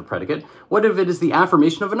negation of a predicate? What if it is the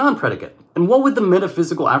affirmation of a non-predicate? And what would the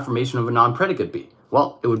metaphysical affirmation of a non-predicate be?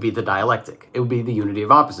 Well, it would be the dialectic. It would be the unity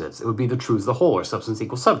of opposites. It would be the truth, the whole, or substance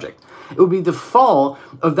equals subject. It would be the fall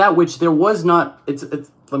of that which there was not. Let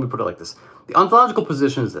me put it like this. The ontological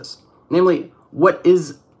position is this. Namely, it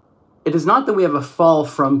is not that we have a fall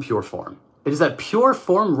from pure form. It is that pure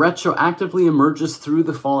form retroactively emerges through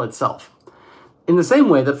the fall itself. In the same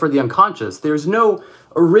way that for the unconscious, there's no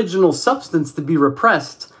original substance to be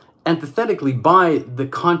repressed antithetically by the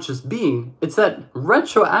conscious being. It's that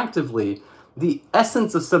retroactively, the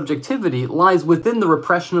essence of subjectivity lies within the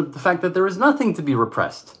repression of the fact that there is nothing to be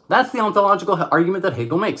repressed. That's the ontological argument that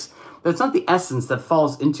Hegel makes. That's not the essence that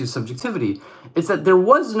falls into subjectivity. It's that there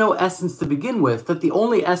was no essence to begin with, that the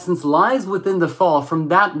only essence lies within the fall from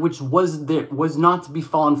that which was not to be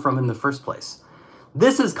fallen from in the first place.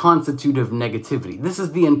 This is constitutive negativity. This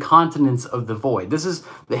is the incontinence of the void. This is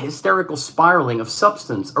the hysterical spiraling of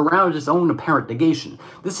substance around its own apparent negation.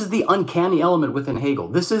 This is the uncanny element within Hegel.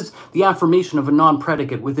 This is the affirmation of a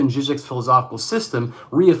non-predicate within Žižek's philosophical system,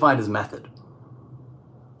 reified as method.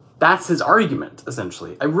 That's his argument,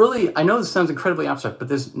 essentially. I know this sounds incredibly abstract, but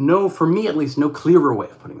there's no, for me at least, no clearer way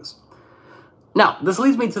of putting this. Now, this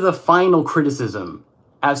leads me to the final criticism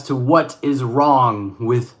as to what is wrong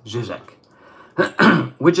with Žižek.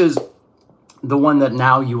 Which is the one that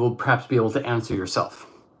now you will perhaps be able to answer yourself,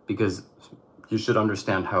 because you should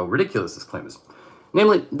understand how ridiculous this claim is.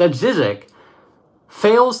 Namely, that Žižek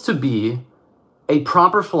fails to be a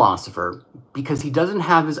proper philosopher because he doesn't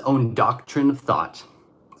have his own doctrine of thought,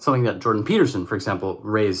 something that Jordan Peterson, for example,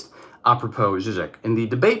 raised apropos Žižek. In the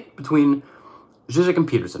debate between Žižek and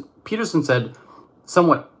Peterson, Peterson said,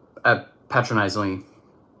 somewhat patronizingly,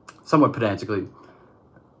 somewhat pedantically,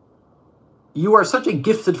 you are such a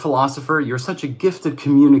gifted philosopher, you're such a gifted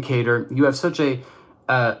communicator, you have such a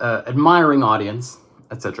admiring audience,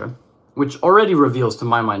 etc., which already reveals to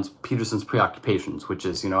my mind Peterson's preoccupations, which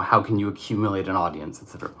is, how can you accumulate an audience,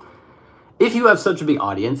 etc. If you have such a big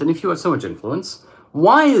audience, and if you have so much influence,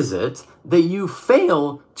 why is it that you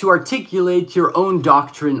fail to articulate your own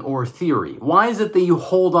doctrine or theory? Why is it that you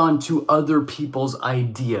hold on to other people's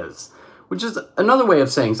ideas? Which is another way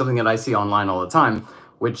of saying something that I see online all the time,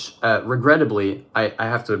 which regrettably, I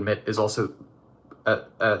have to admit, is also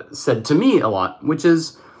said to me a lot, which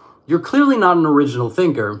is, you're clearly not an original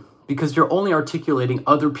thinker because you're only articulating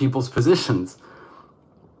other people's positions,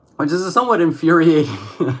 which is a somewhat infuriating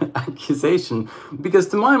accusation, because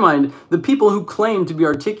to my mind, the people who claim to be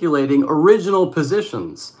articulating original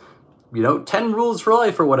positions, 10 rules for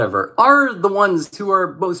life or whatever, are the ones who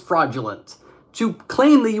are most fraudulent. To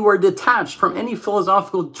claim that you are detached from any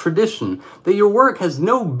philosophical tradition, that your work has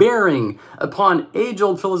no bearing upon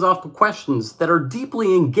age-old philosophical questions that are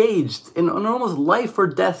deeply engaged in an almost life or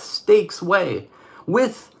death stakes way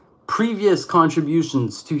with previous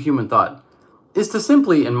contributions to human thought, is to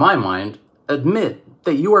simply, in my mind, admit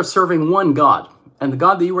that you are serving one God, and the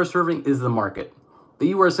God that you are serving is the market. That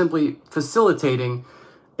you are simply facilitating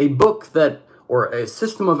a book or a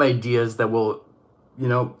system of ideas that will,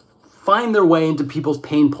 find their way into people's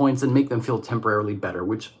pain points and make them feel temporarily better,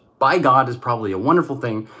 which, by God, is probably a wonderful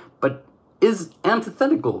thing, but is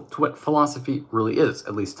antithetical to what philosophy really is,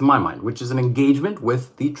 at least to my mind, which is an engagement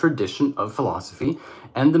with the tradition of philosophy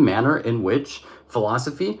and the manner in which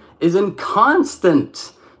philosophy is in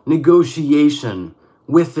constant negotiation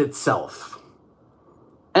with itself.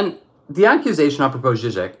 And the accusation apropos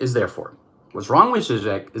Žižek is therefore, what's wrong with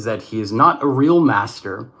Žižek is that he is not a real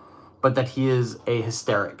master, but that he is a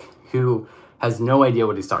hysteric who has no idea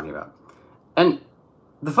what he's talking about. And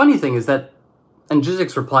the funny thing is that, and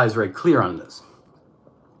Žižek's reply is very clear on this,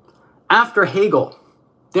 after Hegel,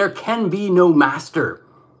 there can be no master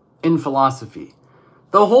in philosophy.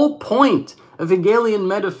 The whole point of Hegelian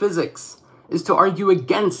metaphysics is to argue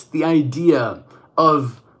against the idea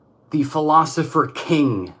of the philosopher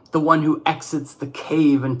king, the one who exits the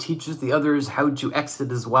cave and teaches the others how to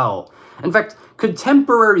exit as well. In fact,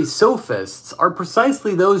 contemporary sophists are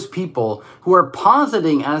precisely those people who are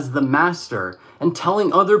positing as the master and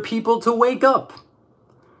telling other people to wake up.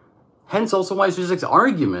 Hence also why Žižek's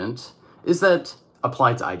argument is that,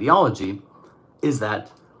 applied to ideology, is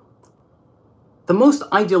that the most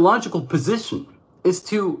ideological position is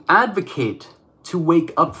to advocate to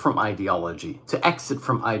wake up from ideology, to exit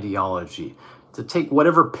from ideology, to take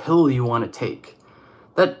whatever pill you want to take.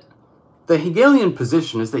 That the Hegelian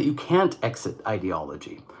position is that you can't exit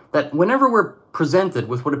ideology. That whenever we're presented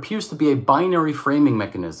with what appears to be a binary framing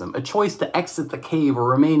mechanism, a choice to exit the cave or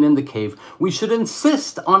remain in the cave, we should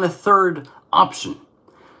insist on a third option.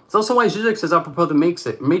 It's also why Žižek says, apropos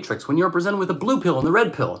the matrix, when you're presented with a blue pill and the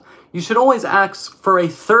red pill, you should always ask for a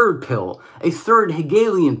third pill, a third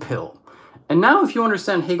Hegelian pill. And now if you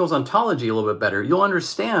understand Hegel's ontology a little bit better, you'll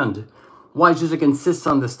understand why Žižek insists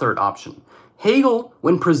on this third option. Hegel,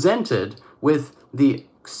 when presented with the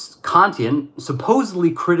Kantian,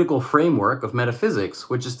 supposedly critical framework of metaphysics,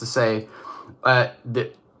 which is to say,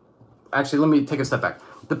 actually, let me take a step back.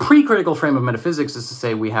 The pre-critical frame of metaphysics is to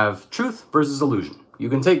say we have truth versus illusion. You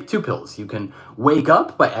can take two pills. You can wake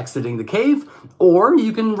up by exiting the cave, or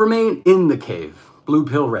you can remain in the cave. Blue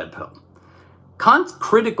pill, red pill. Kant's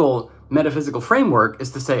critical metaphysical framework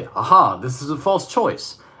is to say, aha, this is a false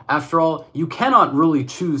choice. After all, you cannot really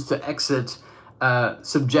choose to exit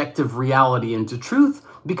subjective reality into truth,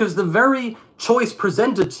 because the very choice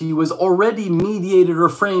presented to you is already mediated or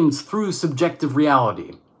framed through subjective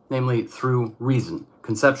reality, namely through reason,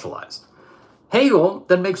 conceptualized. Hegel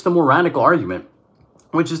then makes the more radical argument,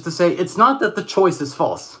 which is to say it's not that the choice is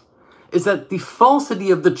false. It's that the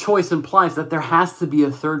falsity of the choice implies that there has to be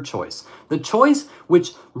a third choice. The choice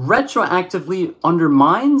which retroactively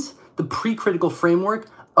undermines the pre-critical framework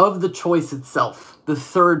of the choice itself, the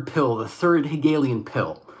third pill, the third Hegelian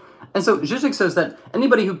pill. And so Žižek says that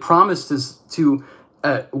anybody who promises to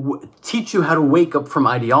teach you how to wake up from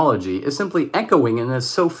ideology is simply echoing in a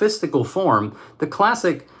sophistical form the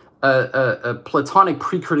classic Platonic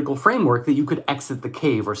pre-critical framework that you could exit the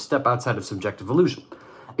cave or step outside of subjective illusion.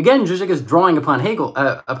 Again, Žižek is drawing upon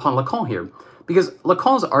upon Lacan here, because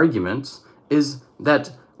Lacan's argument is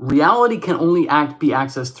that reality can only be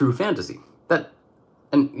accessed through fantasy.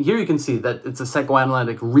 And here you can see that it's a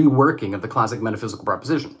psychoanalytic reworking of the classic metaphysical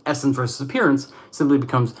proposition. Essence versus appearance simply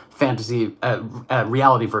becomes fantasy,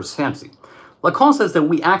 reality versus fantasy. Lacan says that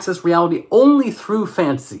we access reality only through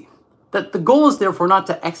fantasy. That the goal is therefore not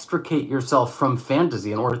to extricate yourself from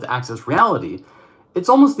fantasy in order to access reality. It's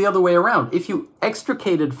almost the other way around. If you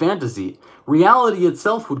extricated fantasy, reality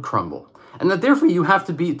itself would crumble. And that therefore you have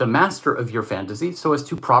to be the master of your fantasy so as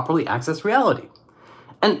to properly access reality.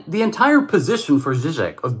 And the entire position for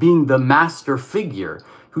Žižek of being the master figure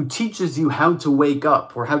who teaches you how to wake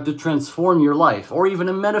up or how to transform your life, or even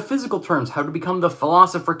in metaphysical terms, how to become the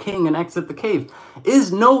philosopher king and exit the cave,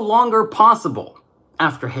 is no longer possible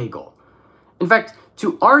after Hegel. In fact,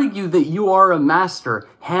 to argue that you are a master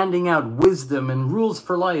handing out wisdom and rules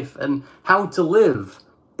for life and how to live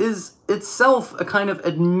is itself a kind of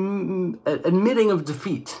admitting of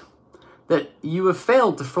defeat, that you have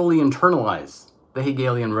failed to fully internalize the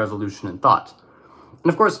Hegelian revolution in thought.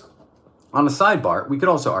 And of course, on a sidebar, we could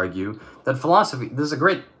also argue that philosophy, there's a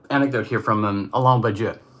great anecdote here from Alain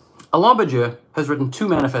Badiou. Alain Badiou has written 2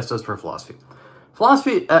 manifestos for philosophy.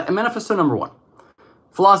 Manifesto number 1,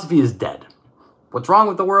 philosophy is dead. What's wrong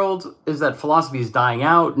with the world is that philosophy is dying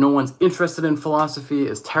out, no one's interested in philosophy,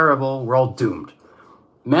 it's terrible, we're all doomed.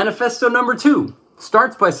 Manifesto number 2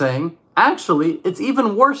 starts by saying, actually, it's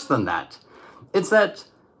even worse than that. It's that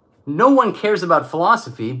no one cares about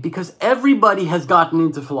philosophy because everybody has gotten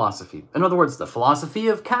into philosophy. In other words, the philosophy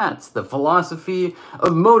of cats, the philosophy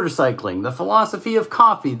of motorcycling, the philosophy of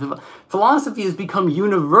coffee, the philosophy has become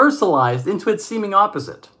universalized into its seeming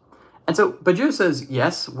opposite. And so Badiou says,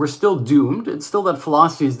 yes, we're still doomed. It's still that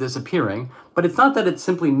philosophy is disappearing, but it's not that it's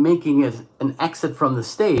simply making it an exit from the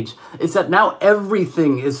stage. It's that now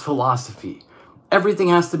everything is philosophy. Everything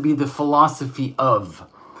has to be the philosophy of.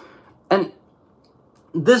 And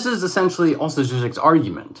this is essentially also Žižek's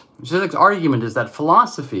argument. Žižek's argument is that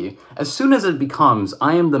philosophy, as soon as it becomes,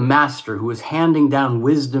 I am the master who is handing down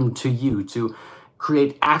wisdom to you to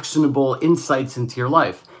create actionable insights into your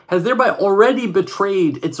life, has thereby already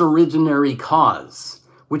betrayed its originary cause,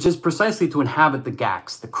 which is precisely to inhabit the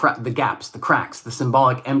gaps, the cracks, the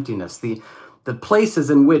symbolic emptiness, the places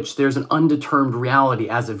in which there's an undetermined reality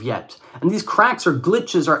as of yet. And these cracks or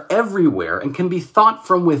glitches are everywhere and can be thought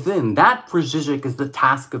from within. That, for Žižek, is the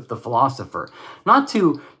task of the philosopher. Not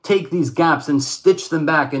to take these gaps and stitch them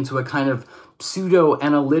back into a kind of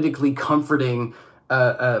pseudo-analytically comforting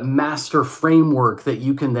master framework that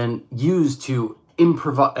you can then use to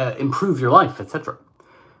improve your life, etc.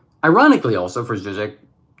 Ironically also, for Žižek,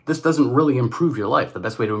 this doesn't really improve your life. The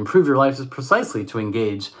best way to improve your life is precisely to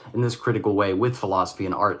engage in this critical way with philosophy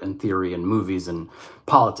and art and theory and movies and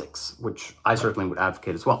politics, which I certainly would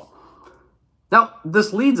advocate as well. Now,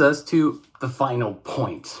 this leads us to the final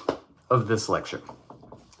point of this lecture,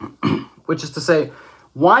 which is to say,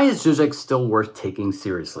 why is Žižek still worth taking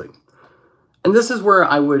seriously? And this is where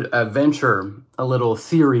I would venture a little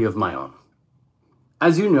theory of my own.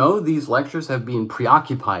 As you know, these lectures have been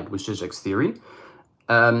preoccupied with Žižek's theory,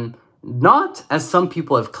 not as some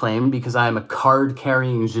people have claimed, because I am a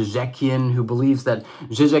card-carrying Žižekian who believes that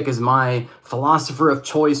Žižek is my philosopher of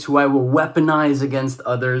choice who I will weaponize against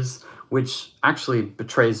others, which actually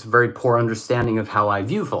betrays very poor understanding of how I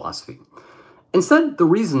view philosophy. Instead, the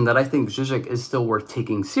reason that I think Žižek is still worth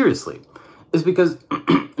taking seriously is because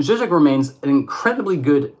Žižek remains an incredibly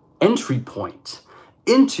good entry point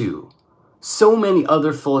into so many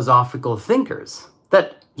other philosophical thinkers,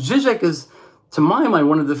 that Žižek is, to my mind,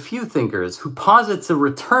 one of the few thinkers who posits a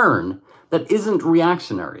return that isn't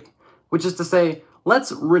reactionary, which is to say,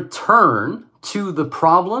 let's return to the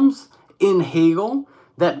problems in Hegel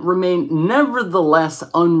that remain nevertheless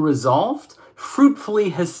unresolved, fruitfully,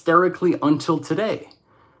 hysterically until today.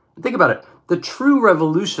 Think about it. The true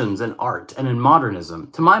revolutions in art and in modernism,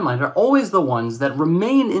 to my mind, are always the ones that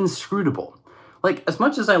remain inscrutable, Like, as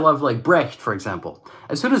much as I love, like, Brecht, for example,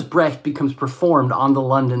 as soon as Brecht becomes performed on the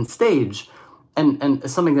London stage, and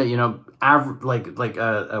something that, you know,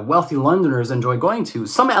 wealthy Londoners enjoy going to,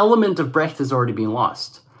 some element of Brecht has already been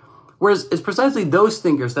lost. Whereas it's precisely those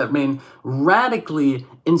thinkers that remain radically,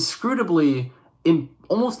 inscrutably,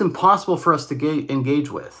 almost impossible for us to engage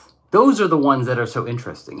with. Those are the ones that are so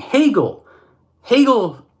interesting. Hegel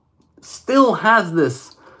still has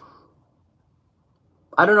this,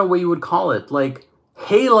 I don't know what you would call it, like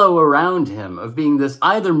halo around him of being this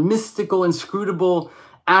either mystical, inscrutable,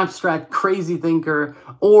 abstract, crazy thinker,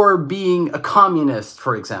 or being a communist,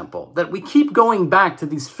 for example. That we keep going back to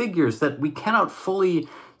these figures that we cannot fully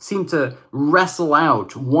seem to wrestle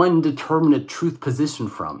out one determinate truth position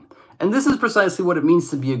from. And this is precisely what it means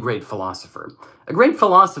to be a great philosopher. A great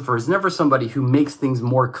philosopher is never somebody who makes things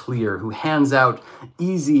more clear, who hands out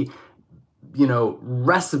easy, you know,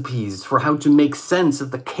 recipes for how to make sense of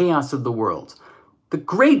the chaos of the world. The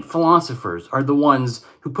great philosophers are the ones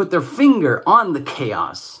who put their finger on the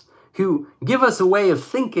chaos, who give us a way of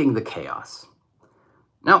thinking the chaos.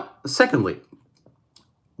 Now, secondly,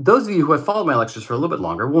 those of you who have followed my lectures for a little bit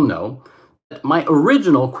longer will know that my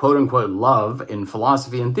original quote-unquote love in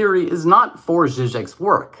philosophy and theory is not for Žižek's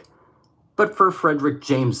work, but for Fredric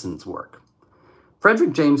Jameson's work.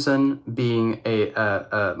 Fredric Jameson being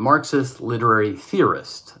a Marxist literary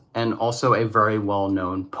theorist and also a very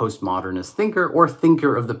well-known postmodernist thinker, or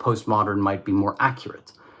thinker of the postmodern might be more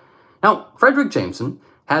accurate. Now, Fredric Jameson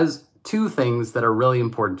has two things that are really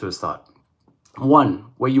important to his thought. One,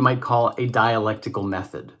 what you might call a dialectical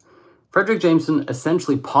method. Fredric Jameson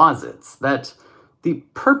essentially posits that the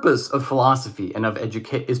purpose of philosophy and of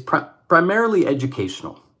education is primarily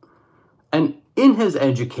educational. And in his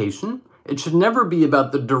education, it should never be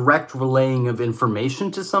about the direct relaying of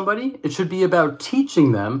information to somebody. It should be about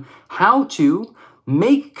teaching them how to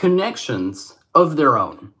make connections of their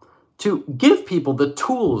own, to give people the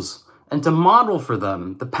tools and to model for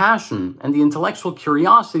them the passion and the intellectual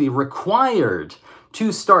curiosity required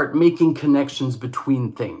to start making connections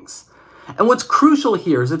between things. And what's crucial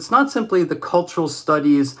here is it's not simply the cultural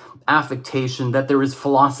studies affectation that there is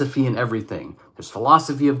philosophy in everything. There's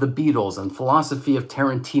philosophy of the Beatles and philosophy of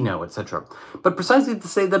Tarantino, etc. But precisely to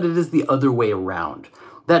say that it is the other way around.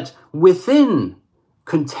 That within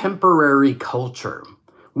contemporary culture,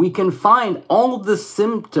 we can find all the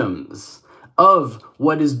symptoms of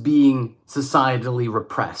what is being societally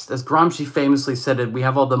repressed. As Gramsci famously said it, we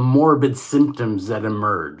have all the morbid symptoms that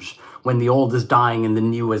emerge when the old is dying and the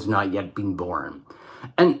new has not yet been born.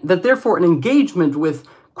 And that therefore an engagement with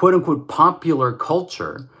quote-unquote popular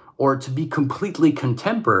culture, or to be completely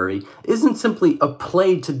contemporary, isn't simply a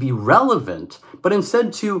play to be relevant, but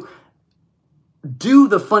instead to do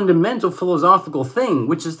the fundamental philosophical thing,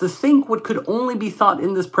 which is to think what could only be thought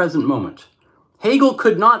in this present moment. Hegel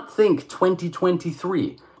could not think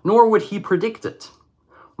 2023, nor would he predict it.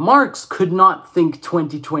 Marx could not think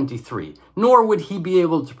 2023, nor would he be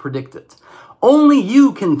able to predict it. Only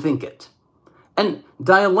you can think it. And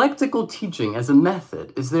dialectical teaching as a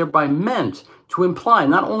method is thereby meant to imply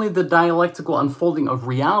not only the dialectical unfolding of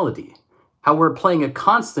reality, how we're playing a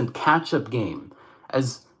constant catch-up game,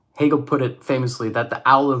 as Hegel put it famously, that the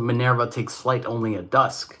owl of Minerva takes flight only at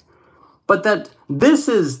dusk, but that this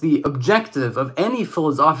is the objective of any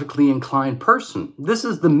philosophically inclined person. This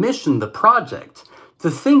is the mission, the project, to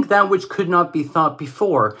think that which could not be thought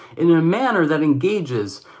before in a manner that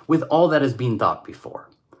engages with all that has been thought before.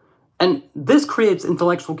 And this creates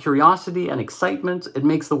intellectual curiosity and excitement. It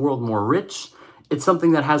makes the world more rich. It's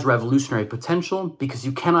something that has revolutionary potential because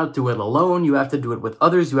you cannot do it alone. You have to do it with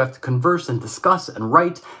others. You have to converse and discuss and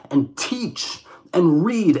write and teach and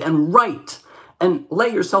read and write and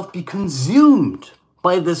let yourself be consumed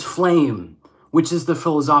by this flame, which is the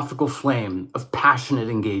philosophical flame of passionate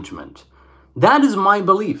engagement. That is my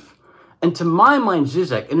belief. And to my mind,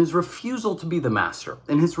 Žižek, in his refusal to be the master,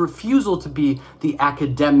 in his refusal to be the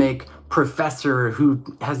academic professor who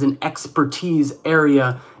has an expertise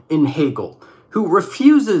area in Hegel, who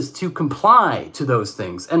refuses to comply to those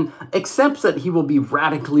things and accepts that he will be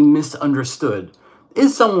radically misunderstood,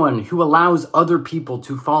 is someone who allows other people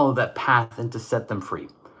to follow that path and to set them free.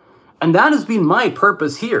 And that has been my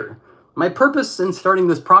purpose here. My purpose in starting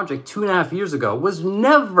this project 2.5 years ago was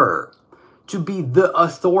never to be the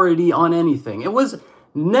authority on anything. It was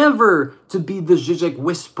never to be the Žižek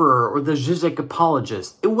whisperer or the Žižek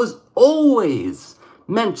apologist. It was always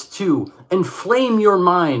meant to inflame your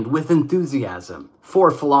mind with enthusiasm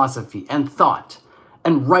for philosophy and thought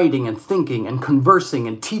and writing and thinking and conversing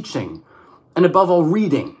and teaching and above all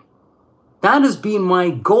reading. That has been my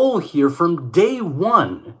goal here from day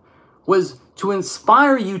one, was to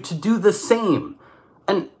inspire you to do the same.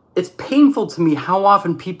 And it's painful to me how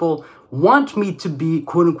often people want me to be,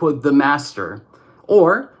 quote unquote, the master.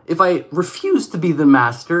 Or if I refuse to be the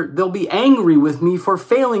master, they'll be angry with me for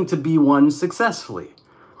failing to be one successfully.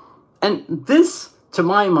 And this, to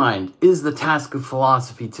my mind, is the task of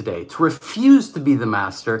philosophy today, to refuse to be the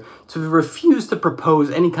master, to refuse to propose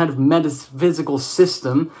any kind of metaphysical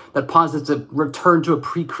system that posits a return to a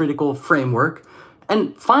pre-critical framework.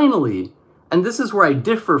 And finally, and this is where I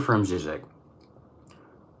differ from Žižek,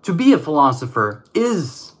 to be a philosopher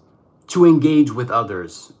is to engage with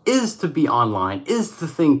others, is to be online, is to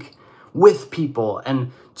think with people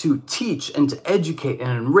and to teach and to educate and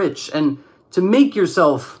enrich and to make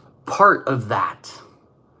yourself part of that,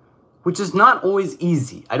 which is not always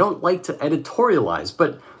easy. I don't like to editorialize,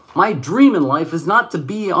 but my dream in life is not to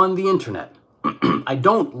be on the internet. I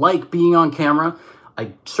don't like being on camera.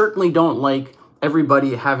 I certainly don't like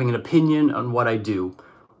everybody having an opinion on what I do.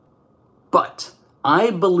 But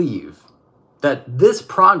I believe that this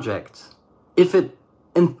project, if it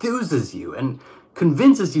enthuses you and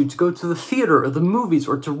convinces you to go to the theater or the movies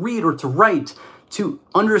or to read or to write, to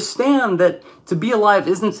understand that to be alive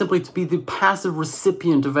isn't simply to be the passive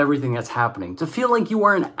recipient of everything that's happening, to feel like you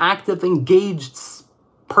are an active, engaged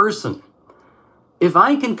person. If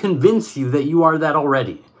I can convince you that you are that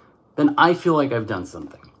already, then I feel like I've done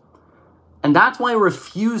something. And that's why I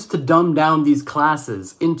refuse to dumb down these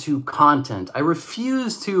classes into content. I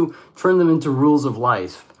refuse to turn them into rules of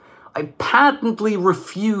life. I patently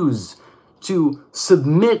refuse to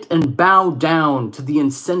submit and bow down to the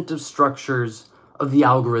incentive structures of the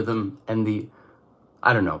algorithm and the,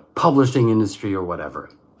 I don't know, publishing industry or whatever.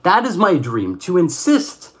 That is my dream, to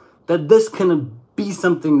insist that this can be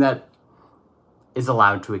something that is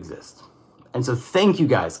allowed to exist. And so thank you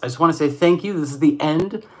guys. I just want to say thank you. This is the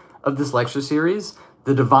end of this lecture series,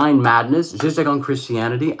 The Divine Madness, Žižek on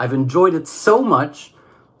Christianity. I've enjoyed it so much.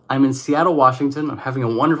 I'm in Seattle, Washington. I'm having a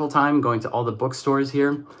wonderful time going to all the bookstores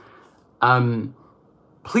here.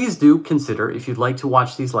 Please do consider, if you'd like to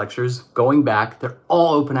watch these lectures, going back. They're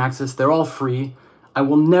all open access. They're all free. I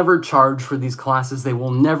will never charge for these classes. They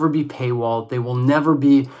will never be paywalled. They will never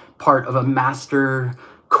be part of a master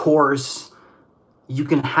course. You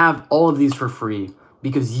can have all of these for free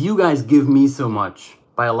because you guys give me so much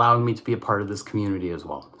by allowing me to be a part of this community as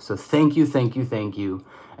well. So thank you, thank you, thank you.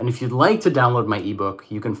 And if you'd like to download my ebook,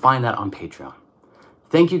 you can find that on Patreon.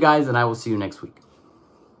 Thank you guys, and I will see you next week.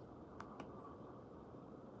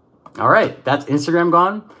 All right, that's Instagram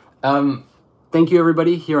gone. Thank you,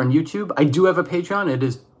 everybody, here on YouTube. I do have a Patreon. It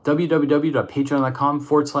is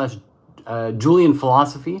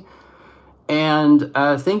www.patreon.com/JulianPhilosophy. And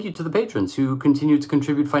thank you to the patrons who continue to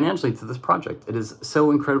contribute financially to this project. It is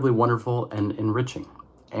so incredibly wonderful and enriching.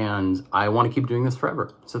 And I want to keep doing this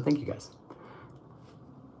forever. So thank you, guys.